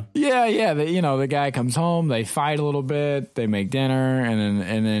camera. Yeah. The guy comes home, they fight a little bit, they make dinner,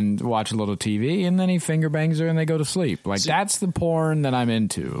 and then watch a little TV, and then he finger bangs her, and they go to sleep. Like that's the porn that I'm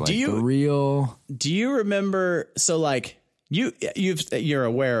into. Like the real. Do you remember? So like you're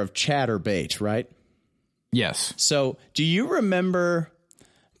aware of ChatterBait, right? Yes. So do you remember?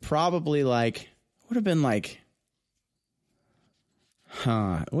 Probably like would have been like.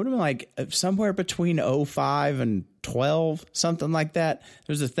 It would have been like somewhere between 05 and 12, something like that.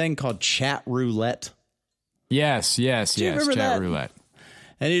 There's a thing called chat roulette. Yes. Chat roulette.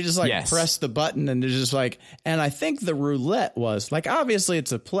 And you just like press the button and it's just like, and I think the roulette was like, obviously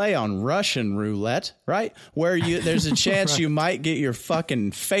it's a play on Russian roulette, right? Where there's a chance you might get your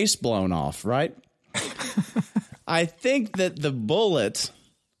fucking face blown off, right? I think that the bullet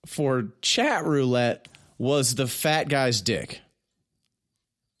for chat roulette was the fat guy's dick.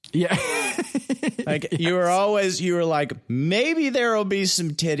 Yeah. Like you were like, maybe there'll be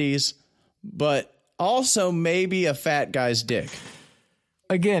some titties, but also maybe a fat guy's dick.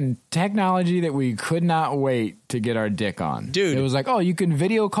 Again, technology that we could not wait to get our dick on. Dude. It was like, oh, you can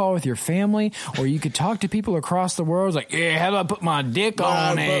video call with your family, or you could talk to people across the world. It's like, yeah, how do I put my dick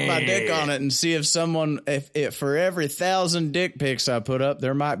on it? Put my dick on it and see if someone, if for every 1,000 dick pics I put up,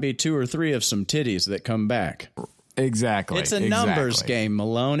 there might be 2 or 3 of some titties that come back. Exactly. It's a numbers game,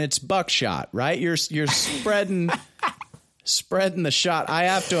 Malone. It's buckshot, right? You're spreading the shot. I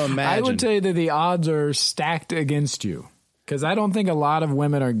have to imagine. I would tell you that the odds are stacked against you, because I don't think a lot of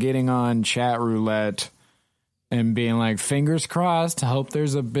women are getting on chat roulette and being like, fingers crossed, hope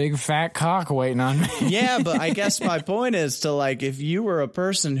there's a big fat cock waiting on me. Yeah, but I guess my point is to like, if you were a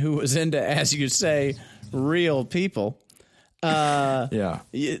person who was into, as you say, real people, back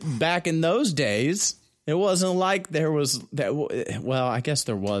in those days. It wasn't like there was that. Well, I guess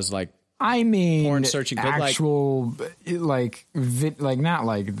there was like. I mean, porn searching, actual like not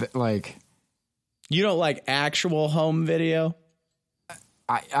like. You don't like actual home video?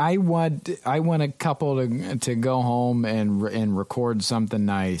 I want a couple to go home and record something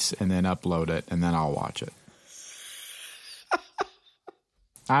nice and then upload it, and then I'll watch it.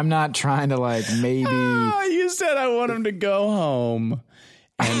 I'm not trying to like maybe. Oh, you said I want him to go home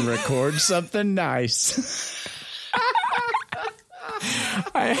and record something nice.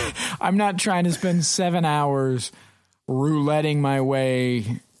 I'm not trying to spend 7 hours rouletting my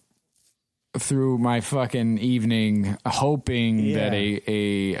way through my fucking evening, hoping that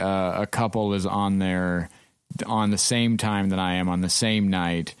a couple is on there on the same time that I am on the same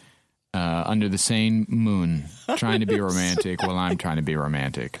night, under the same moon, trying to be romantic while I'm trying to be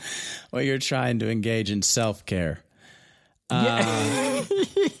romantic. Well, you're trying to engage in self-care.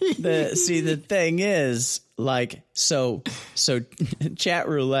 The thing is, like, so chat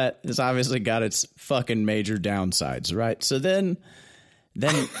roulette has obviously got its fucking major downsides, right? So then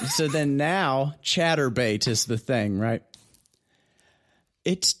now ChatterBait is the thing, right?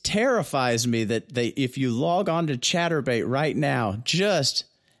 It terrifies me that if you log on to ChatterBait right now, just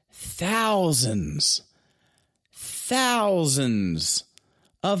thousands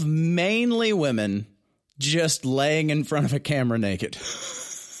of mainly women just laying in front of a camera naked.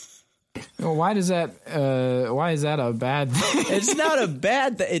 Well, why is that a bad thing? It's not a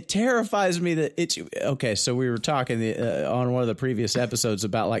bad thing. It terrifies me that it's okay. So we were talking on one of the previous episodes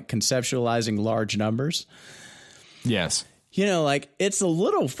about like conceptualizing large numbers. Yes. You know, like it's a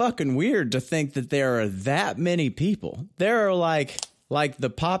little fucking weird to think that there are that many people. There are like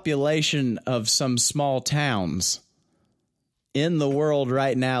the population of some small towns in the world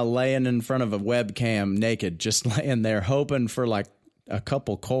right now laying in front of a webcam naked, just laying there hoping for like a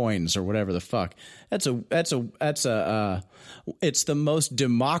couple coins or whatever the fuck. It's the most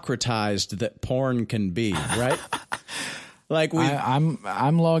democratized that porn can be, right? Like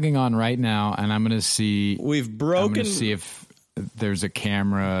I'm logging on right now, and I'm going to see. We've broken. I'm going to see if there's a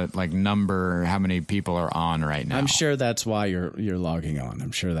camera like number, how many people are on right now. I'm sure that's why you're logging on.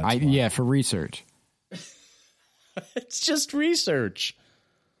 I'm sure that's why. Yeah, for research. It's just research.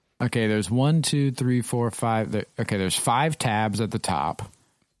 Okay, there's 1, 2, 3, 4, 5. Okay, there's 5 tabs at the top,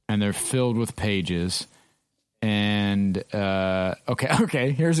 and they're filled with pages. And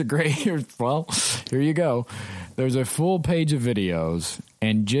okay, here's a great. Here you go. There's a full page of videos,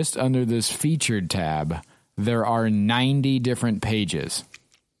 and just under this featured tab, there are 90 different pages.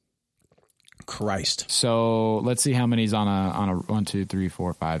 Christ. So let's see how many's on a 1, 2, 3,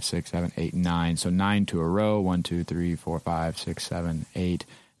 4, 5, 6, 7, 8, 9. So 9 to a row. 1, 2, 3, 4, 5, 6, 7, 8,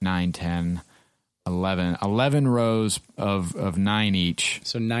 9, 10, 11. 11 rows of 9 each.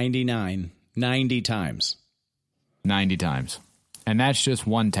 So 99. 90 times. 90 times. And that's just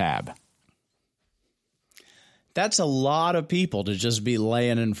one tab. That's a lot of people to just be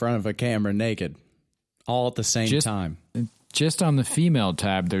laying in front of a camera naked all at the same time. Just on the female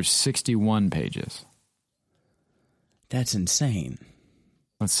tab, there's 61 pages. That's insane.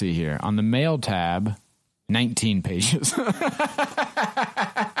 Let's see here. On the male tab, 19 pages.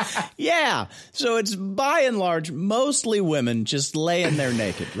 Yeah. So it's by and large mostly women just laying there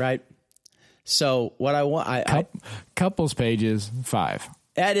naked, right? So what I want, couples pages, 5.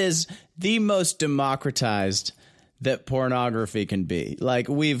 That is the most democratized that pornography can be. Like,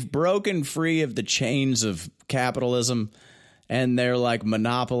 we've broken free of the chains of capitalism and their like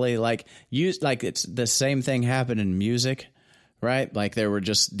monopoly. Like it's the same thing happened in music, right? Like there were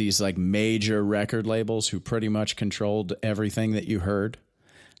just these like major record labels who pretty much controlled everything that you heard.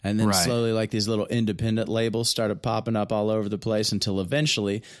 And then slowly, like, these little independent labels started popping up all over the place until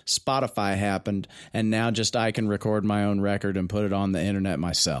eventually Spotify happened. And now just I can record my own record and put it on the internet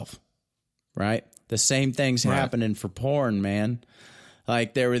myself. Right? The same thing's happening for porn, man.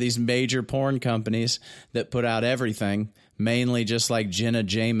 Like, there were these major porn companies that put out everything, mainly just like Jenna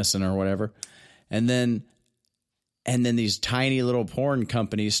Jameson or whatever. And then these tiny little porn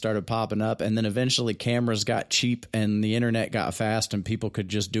companies started popping up, and then eventually cameras got cheap and the internet got fast and people could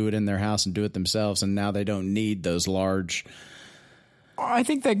just do it in their house and do it themselves, and now they don't need those large. I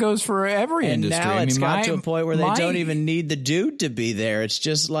think that goes for every industry. And now it's got to a point where they don't even need the dude to be there. It's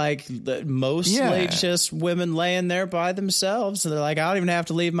just like mostly just women laying there by themselves. And they're like, I don't even have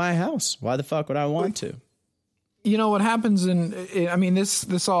to leave my house. Why the fuck would I want to? You know what happens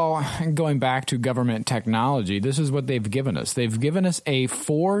this all going back to government technology. This is what they've given us. They've given us a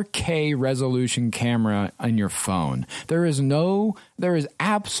 4K resolution camera on your phone. There is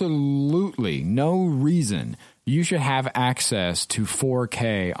absolutely no reason you should have access to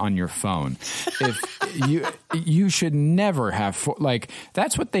 4K on your phone. If you should never have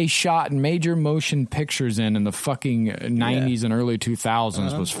that's what they shot major motion pictures in the fucking 90s and early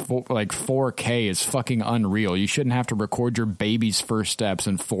 2000s was 4K is fucking unreal. You shouldn't have to record your baby's first steps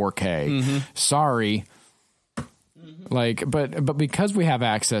in 4K. Mm-hmm. Sorry. But because we have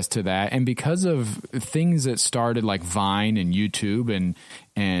access to that, and because of things that started like Vine and YouTube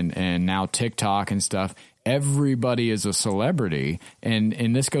and now TikTok and stuff, everybody is a celebrity,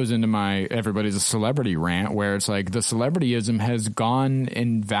 and this goes into my everybody's a celebrity rant, where it's like the celebrityism has gone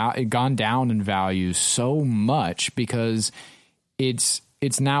down in value so much because it's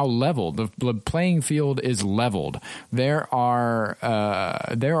now leveled. The playing field is leveled. There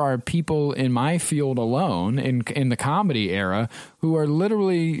are people in my field alone in the comedy era who are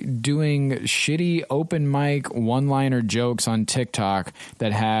literally doing shitty open mic one-liner jokes on TikTok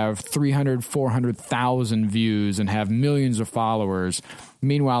that have 300, 400,000 views and have millions of followers.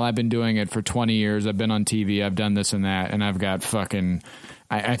 Meanwhile, I've been doing it for 20 years. I've been on TV. I've done this and that, and I've got fucking.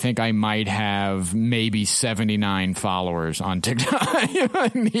 I think I might have maybe 79 followers on TikTok. You know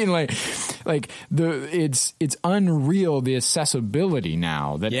what I mean? It's unreal, the accessibility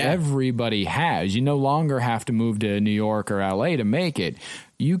now that everybody has. You no longer have to move to New York or LA to make it.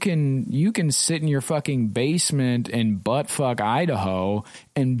 You can sit in your fucking basement in buttfuck Idaho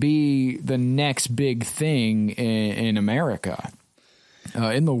and be the next big thing in America,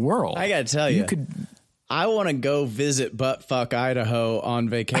 in the world. I gotta tell you. I want to go visit buttfuck Idaho on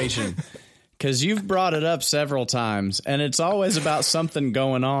vacation because you've brought it up several times, and it's always about something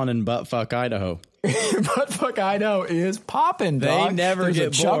going on in buttfuck Idaho. Buttfuck Idaho is popping, dog. They never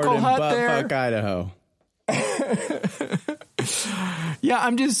get bored in buttfuck Idaho. Yeah,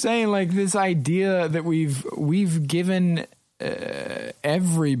 I'm just saying, like, this idea that we've given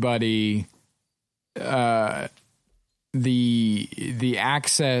everybody the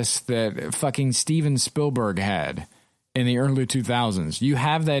access that fucking Steven Spielberg had in the early 2000s. You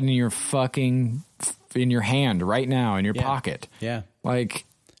have that in your fucking in your hand right now in your Yeah. pocket. Yeah. Like,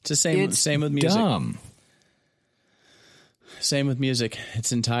 It's the same with music. Dumb. Same with music.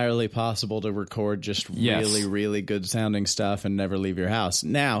 It's entirely possible to record just really, really good sounding stuff and never leave your house.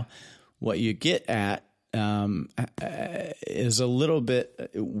 Now, what you get at is a little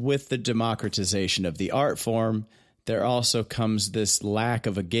bit with the democratization of the art form. There also comes this lack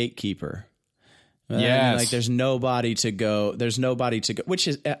of a gatekeeper. Yes. Like there's nobody to go, which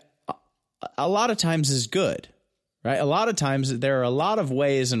is a lot of times is good, right? A lot of times there are a lot of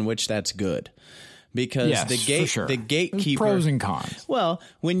ways in which that's good. Because the gatekeeper, there's pros and cons. Well,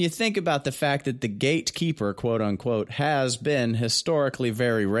 when you think about the fact that the gatekeeper, quote unquote, has been historically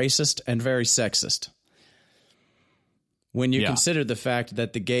very racist and very sexist. When you consider the fact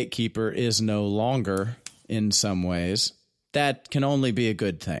that the gatekeeper is no longer in some ways, that can only be a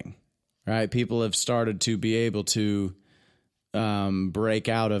good thing, right? People have started to be able to break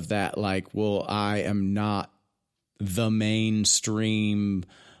out of that. Like, well, I am not the mainstream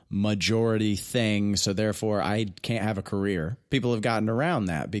majority thing, so therefore I can't have a career. People have gotten around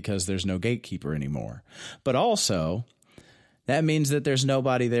that because there's no gatekeeper anymore. But also, that means that there's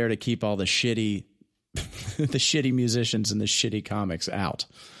nobody there to keep all the shitty the shitty musicians and the shitty comics out.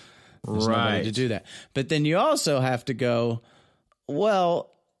 There's nobody to do that. But then you also have to go,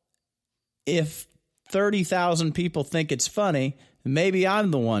 well, if 30,000 people think it's funny, maybe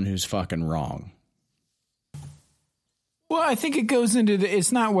I'm the one who's fucking wrong. Well, I think it goes into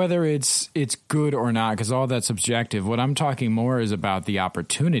it's not whether it's good or not, because all that's subjective. What I'm talking more is about the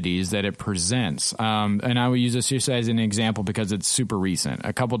opportunities that it presents. And I will use this just as an example because it's super recent.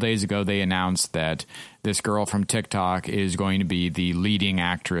 A couple days ago, they announced that this girl from TikTok is going to be the leading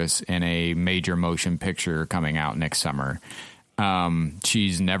actress in a major motion picture coming out next summer.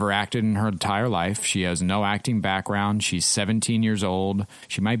 She's never acted in her entire life. She has no acting background. She's 17 years old.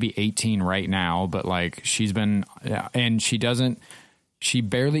 She might be 18 right now, but like she's been, and she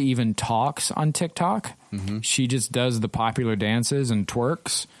barely even talks on TikTok. Mm-hmm. She just does the popular dances and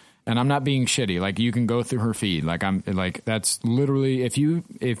twerks. And I'm not being shitty. Like, you can go through her feed. Like, I'm like, that's literally, if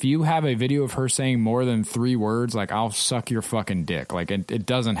you have a video of her saying more than 3 words, like, I'll suck your fucking dick. Like, it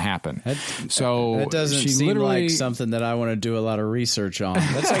doesn't happen. That doesn't seem like something that I want to do a lot of research on.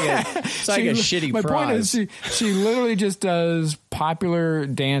 That's like a shitty my prize. My point is, she literally just does popular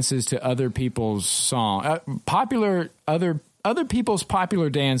dances to other people's song, other people's popular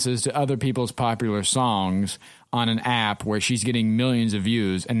dances to other people's popular songs on an app where she's getting millions of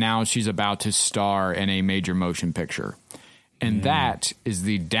views, and now she's about to star in a major motion picture. And that is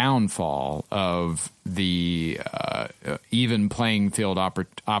the downfall of the even playing field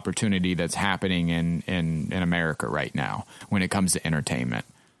opportunity that's happening in America right now when it comes to entertainment.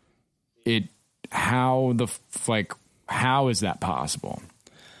 How is that possible?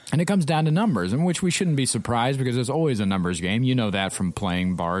 And it comes down to numbers, in which we shouldn't be surprised because there's always a numbers game. You know that from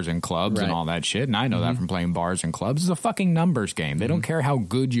playing bars and clubs and all that shit. And I know that from playing bars and clubs. It's a fucking numbers game. They don't care how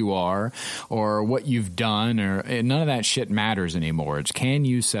good you are or what you've done, or none of that shit matters anymore. It's can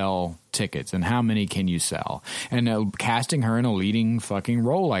you sell tickets and how many can you sell? And casting her in a leading fucking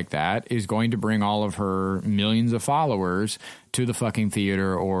role like that is going to bring all of her millions of followers to the fucking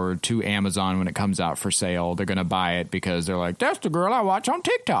theater or to Amazon when it comes out for sale. They're going to buy it because they're like, that's the girl I watch on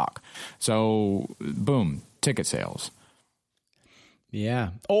TikTok. So, boom, ticket sales. Yeah.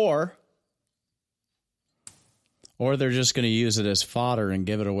 Or they're just going to use it as fodder and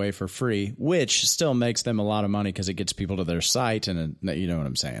give it away for free, which still makes them a lot of money because it gets people to their site, and you know what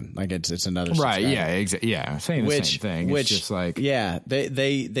I'm saying. Like it's another right. Yeah. Exactly. Yeah. Saying the same thing. It's just like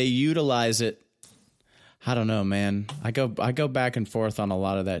they utilize it. I don't know, man. I go back and forth on a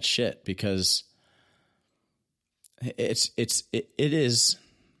lot of that shit because it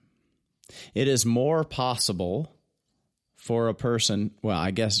is more possible for a person. Well,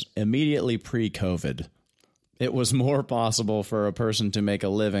 I guess immediately pre-COVID, it was more possible for a person to make a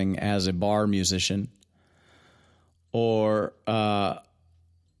living as a bar musician or not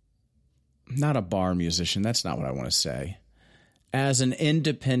a bar musician. That's not what I want to say. As an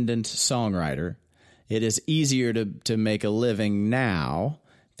independent songwriter, it is easier to make a living now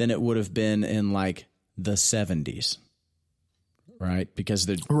than it would have been in like the 70s. Right? Because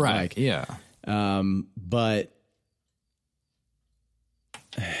the right, yeah. But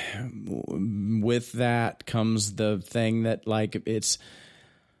with that comes the thing that like it's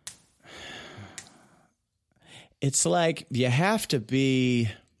like you have to be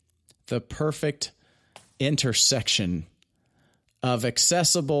the perfect intersection of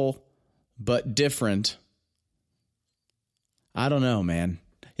accessible but different. I don't know, man.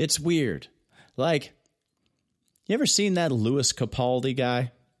 It's weird. Like, you ever seen that Louis Capaldi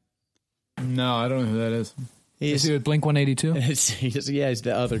guy? No, I don't know who that is. Is He's he with Blink 182? he's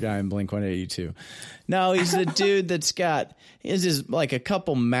the other guy in Blink 182. No, he's the dude that's got his like a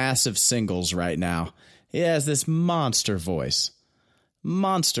couple massive singles right now. He has this monster voice.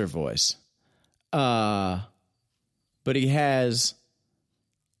 But he has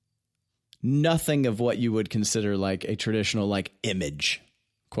nothing of what you would consider like a traditional like image,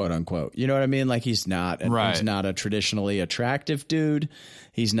 quote unquote. You know what I mean? Like he's not a traditionally attractive dude.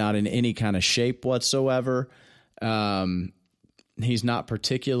 He's not in any kind of shape whatsoever. He's not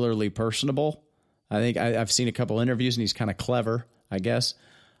particularly personable. I think I've seen a couple interviews and he's kind of clever, I guess.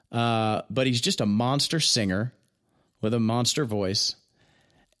 But he's just a monster singer with a monster voice.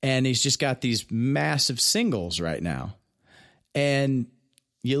 And he's just got these massive singles right now. And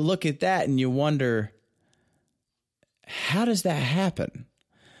you look at that and you wonder, how does that happen?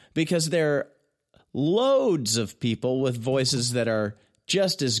 Because there are loads of people with voices that are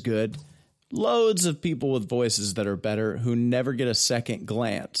just as good, loads of people with voices that are better who never get a second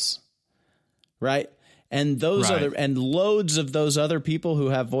glance, right? And loads of those other people who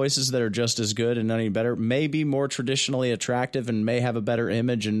have voices that are just as good and not any better may be more traditionally attractive and may have a better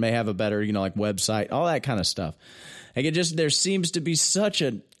image and may have a better, like website, all that kind of stuff. Like there seems to be such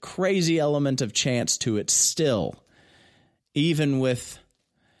a crazy element of chance to it still, even with.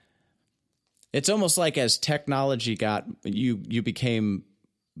 It's almost like as technology we became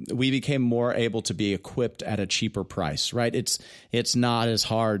more able to be equipped at a cheaper price, right? It's not as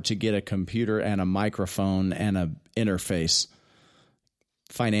hard to get a computer and a microphone and a interface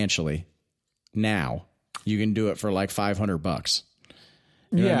financially. Now you can do it for like $500.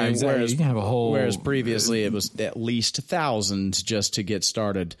 You know what I mean? Exactly. You can have a whole. Whereas previously it was at least thousands just to get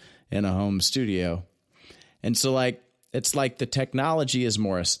started in a home studio. And so it's like the technology is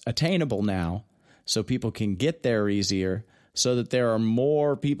more attainable now, so people can get there easier, so that there are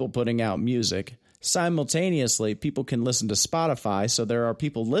more people putting out music. Simultaneously, people can listen to Spotify, so there are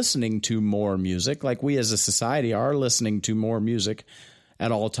people listening to more music. Like we as a society are listening to more music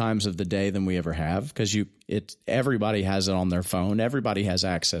at all times of the day than we ever have, because everybody has it on their phone. Everybody has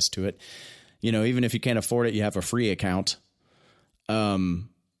access to it. Even if you can't afford it, you have a free account.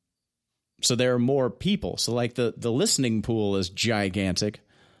 So there are more people. So like the listening pool is gigantic.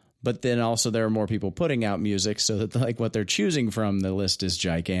 But then also there are more people putting out music, so that like what they're choosing from the list is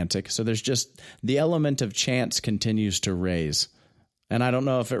gigantic. So there's just the element of chance continues to raise. And I don't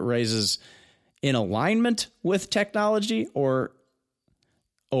know if it raises in alignment with technology or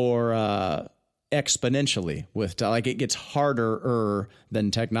exponentially with like it gets harder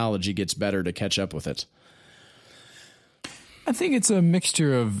than technology gets better to catch up with it. I think it's a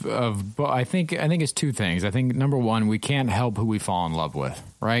mixture of I think it's two things. I think number one, we can't help who we fall in love with,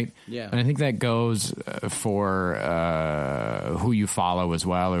 right? Yeah. And I think that goes for who you follow as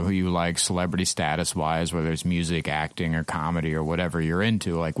well, or who you like celebrity status wise, whether it's music, acting, or comedy, or whatever you're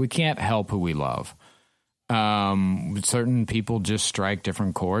into. Like we can't help who we love. Certain people just strike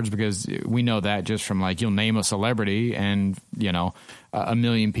different chords, because we know that just from like you'll name a celebrity and a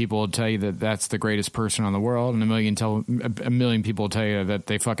million people will tell you that that's the greatest person in the world, and a million people will tell you that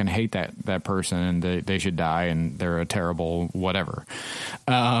they fucking hate that person and they should die and they're a terrible whatever.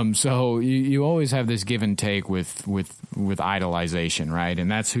 So you always have this give and take with idolization, right? And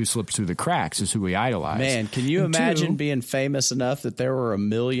that's who slips through the cracks, is who we idolize. Man, can you imagine being famous enough that there were a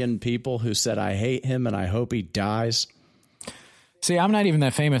million people who said, I hate him and I hope he dies? See, I'm not even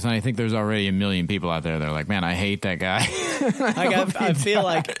that famous, and I think there's already a million people out there that are like, man, I hate that guy. I feel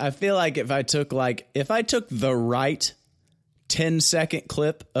like if I took the right 10-second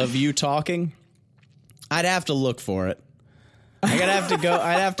clip of you talking, I'd have to look for it. I'd have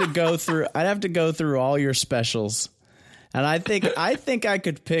to go through all your specials. And I think I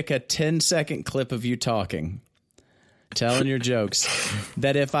could pick a 10-second clip of you talking, telling your jokes,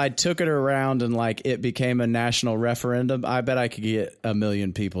 that if I took it around and like it became a national referendum, I bet I could get a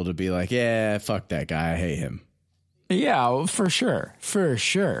million people to be like, yeah, fuck that guy, I hate him. Yeah, well, for sure.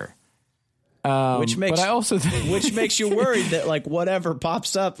 Which makes you worried that like whatever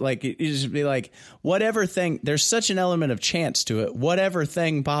pops up, like you just be like, whatever thing, there's such an element of chance to it. Whatever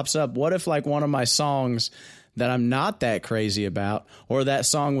thing pops up, what if like one of my songs that I'm not that crazy about, or that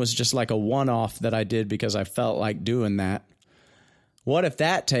song was just like a one-off that I did because I felt like doing that. What if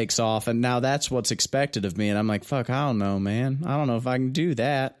that takes off and now that's what's expected of me, and I'm like, fuck, I don't know, man. I don't know if I can do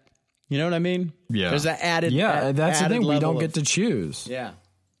that. You know what I mean? Yeah. There's that added. Yeah, that's the thing. We don't get to. to choose. Yeah.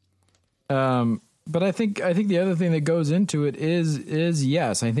 But I think the other thing that goes into it is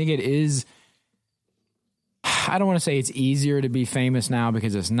yes, I think it is. I don't want to say it's easier to be famous now,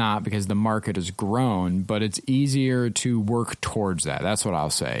 because it's not, because the market has grown, but it's easier to work towards that. That's what I'll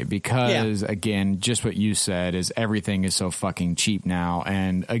say. Because, again, just what you said is everything is so fucking cheap now.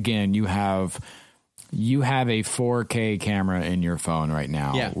 And, again, you have a 4K camera in your phone right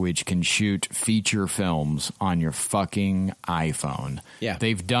now, which can shoot feature films on your fucking iPhone. Yeah.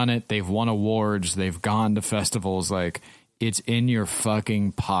 They've done it. They've won awards. They've gone to festivals. Like, it's in your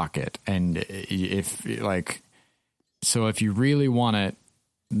fucking pocket. And if you really want it,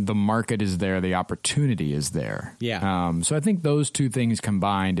 the market is there. The opportunity is there. Yeah. So I think those two things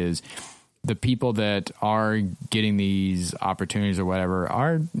combined is the people that are getting these opportunities or whatever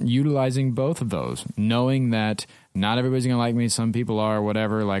are utilizing both of those, knowing that not everybody's going to like me. Some people are,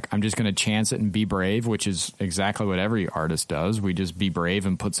 whatever. Like, I'm just going to chance it and be brave, which is exactly what every artist does. We just be brave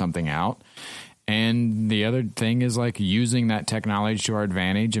and put something out. And the other thing is, like, using that technology to our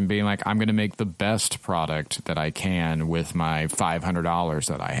advantage and being like, I'm going to make the best product that I can with my $500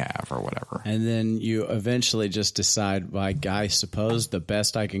 that I have or whatever. And then you eventually just decide, like, I suppose the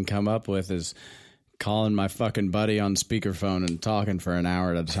best I can come up with is calling my fucking buddy on speakerphone and talking for an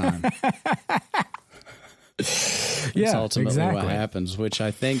hour at a time. That's ultimately what happens, which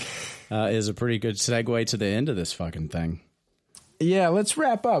I think is a pretty good segue to the end of this fucking thing. Yeah, let's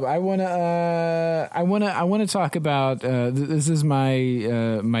wrap up. I want to talk about this is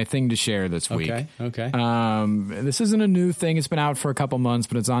my thing to share this week. Okay. This isn't a new thing. It's been out for a couple months,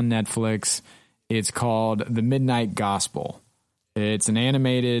 but it's on Netflix. It's called The Midnight Gospel. It's an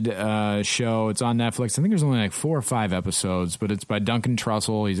animated show. It's on Netflix. I think there's only like 4 or 5 episodes, but it's by Duncan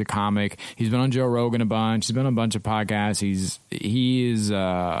Trussell. He's a comic. He's been on Joe Rogan a bunch. He's been on a bunch of podcasts. He's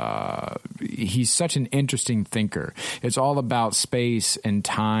such an interesting thinker. It's all about space and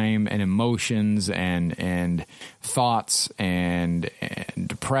time and emotions and thoughts and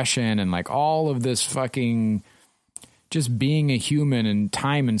depression and like all of this fucking just being a human and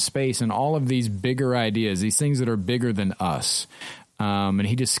time and space and all of these bigger ideas, these things that are bigger than us. And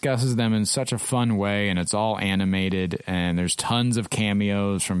he discusses them in such a fun way, and it's all animated, and there's tons of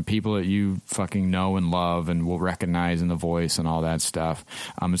cameos from people that you fucking know and love and will recognize in the voice and all that stuff.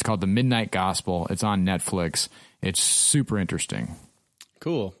 It's called The Midnight Gospel. It's on Netflix. It's super interesting.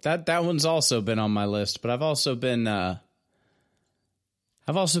 Cool. That one's also been on my list, but I've also been a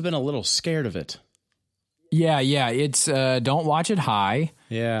little scared of it. Yeah. It's don't watch it high.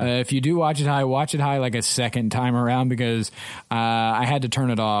 Yeah. If you do watch it high like a second time around, because I had to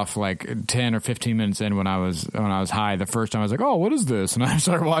turn it off like 10 or 15 minutes in when I was high. The first time I was like, oh, what is this? And I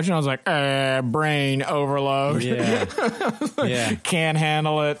started watching. I was like, brain overload. Yeah. Yeah. Can't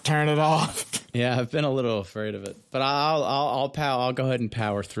handle it. Turn it off. Yeah, I've been a little afraid of it, but I'll go ahead and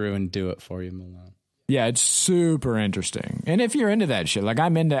power through and do it for you, Malone. Yeah, it's super interesting. And if you're into that shit, like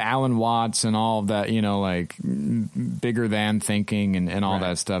I'm into Alan Watts and all of that, like bigger than thinking and all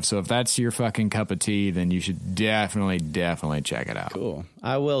that stuff. So if that's your fucking cup of tea, then you should definitely check it out. Cool.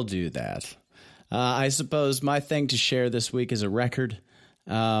 I will do that. I suppose my thing to share this week is a record,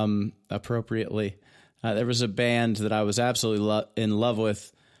 appropriately. There was a band that I was absolutely in love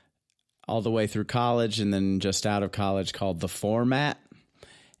with all the way through college and then just out of college called The Format.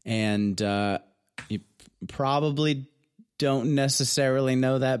 And you probably don't necessarily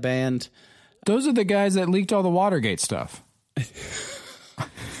know that band. Those are the guys that leaked all the Watergate stuff.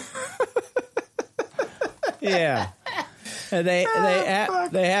 Yeah. And they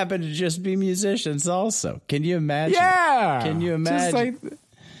happen to just be musicians also. Can you imagine? Yeah. Can you imagine?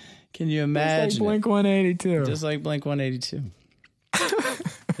 Just like Blink-182. Just like Blink-182.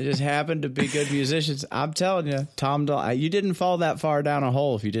 They just happened to be good musicians. I'm telling you, Tom DeLonge. You didn't fall that far down a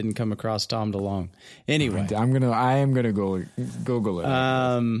hole if you didn't come across Tom DeLonge. Anyway, I am gonna go Google it.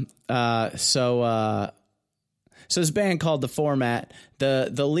 So this band called The Format.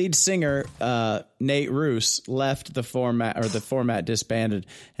 The lead singer Nate Roos left The Format, or The Format disbanded,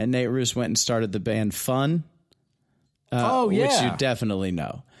 and Nate Roos went and started the band Fun. Which you definitely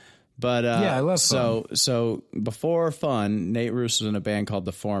know. But I love Fun. So before Fun, Nate Roos was in a band called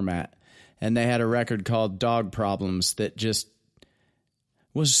The Format, and they had a record called Dog Problems that just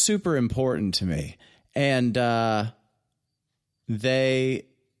was super important to me. And they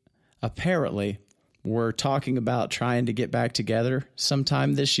apparently were talking about trying to get back together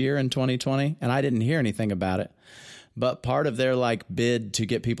sometime this year in 2020, and I didn't hear anything about it. But part of their bid to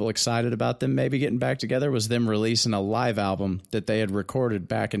get people excited about them maybe getting back together was them releasing a live album that they had recorded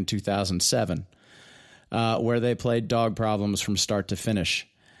back in 2007, where they played Dog Problems from start to finish.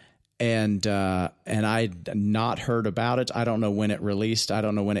 And I'd not heard about it. I don't know when it released. I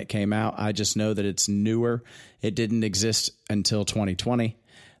don't know when it came out. I just know that it's newer. It didn't exist until 2020.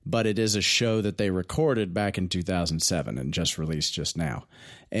 but it is a show that they recorded back in 2007 and just released just now.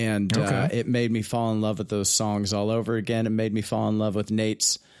 And it made me fall in love with those songs all over again. It made me fall in love with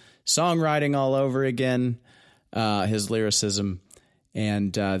Nate's songwriting all over again, his lyricism.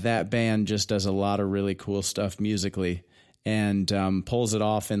 And that band just does a lot of really cool stuff musically and pulls it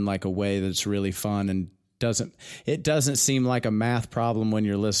off in like a way that's really fun and doesn't seem like a math problem when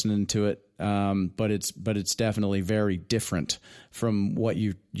you're listening to it. But it's definitely very different from what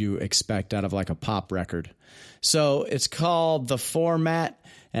you expect out of like a pop record. So it's called The Format,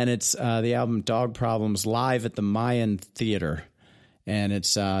 and it's the album Dog Problems live at the Mayan Theater, and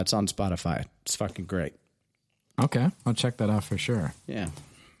it's on Spotify. It's fucking great. Okay, I'll check that out for sure. Yeah.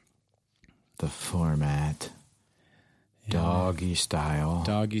 The Format. Doggy style.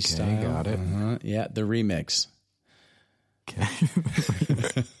 Doggy style. Got it. Yeah, the remix. Okay.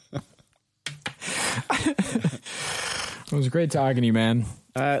 It was great talking to you, man.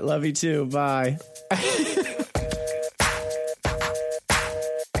 All right, love you too. Bye.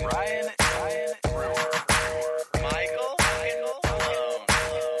 Ryan Brewer. Michael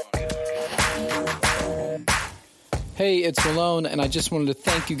Malone. Hey, it's Malone, and I just wanted to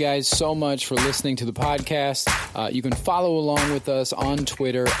thank you guys so much for listening to the podcast. You can follow along with us on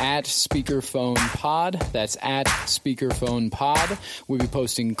Twitter at SpeakerPhonePod. That's at SpeakerPhonePod. We'll be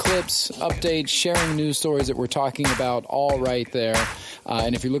posting clips, updates, sharing news stories that we're talking about all right there.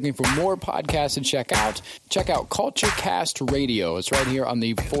 And if you're looking for more podcasts to check out CultureCast Radio. It's right here on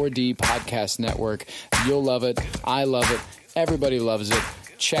the 4D Podcast Network. You'll love it. I love it. Everybody loves it.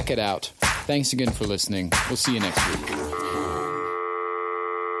 Check it out. Thanks again for listening. We'll see you next week.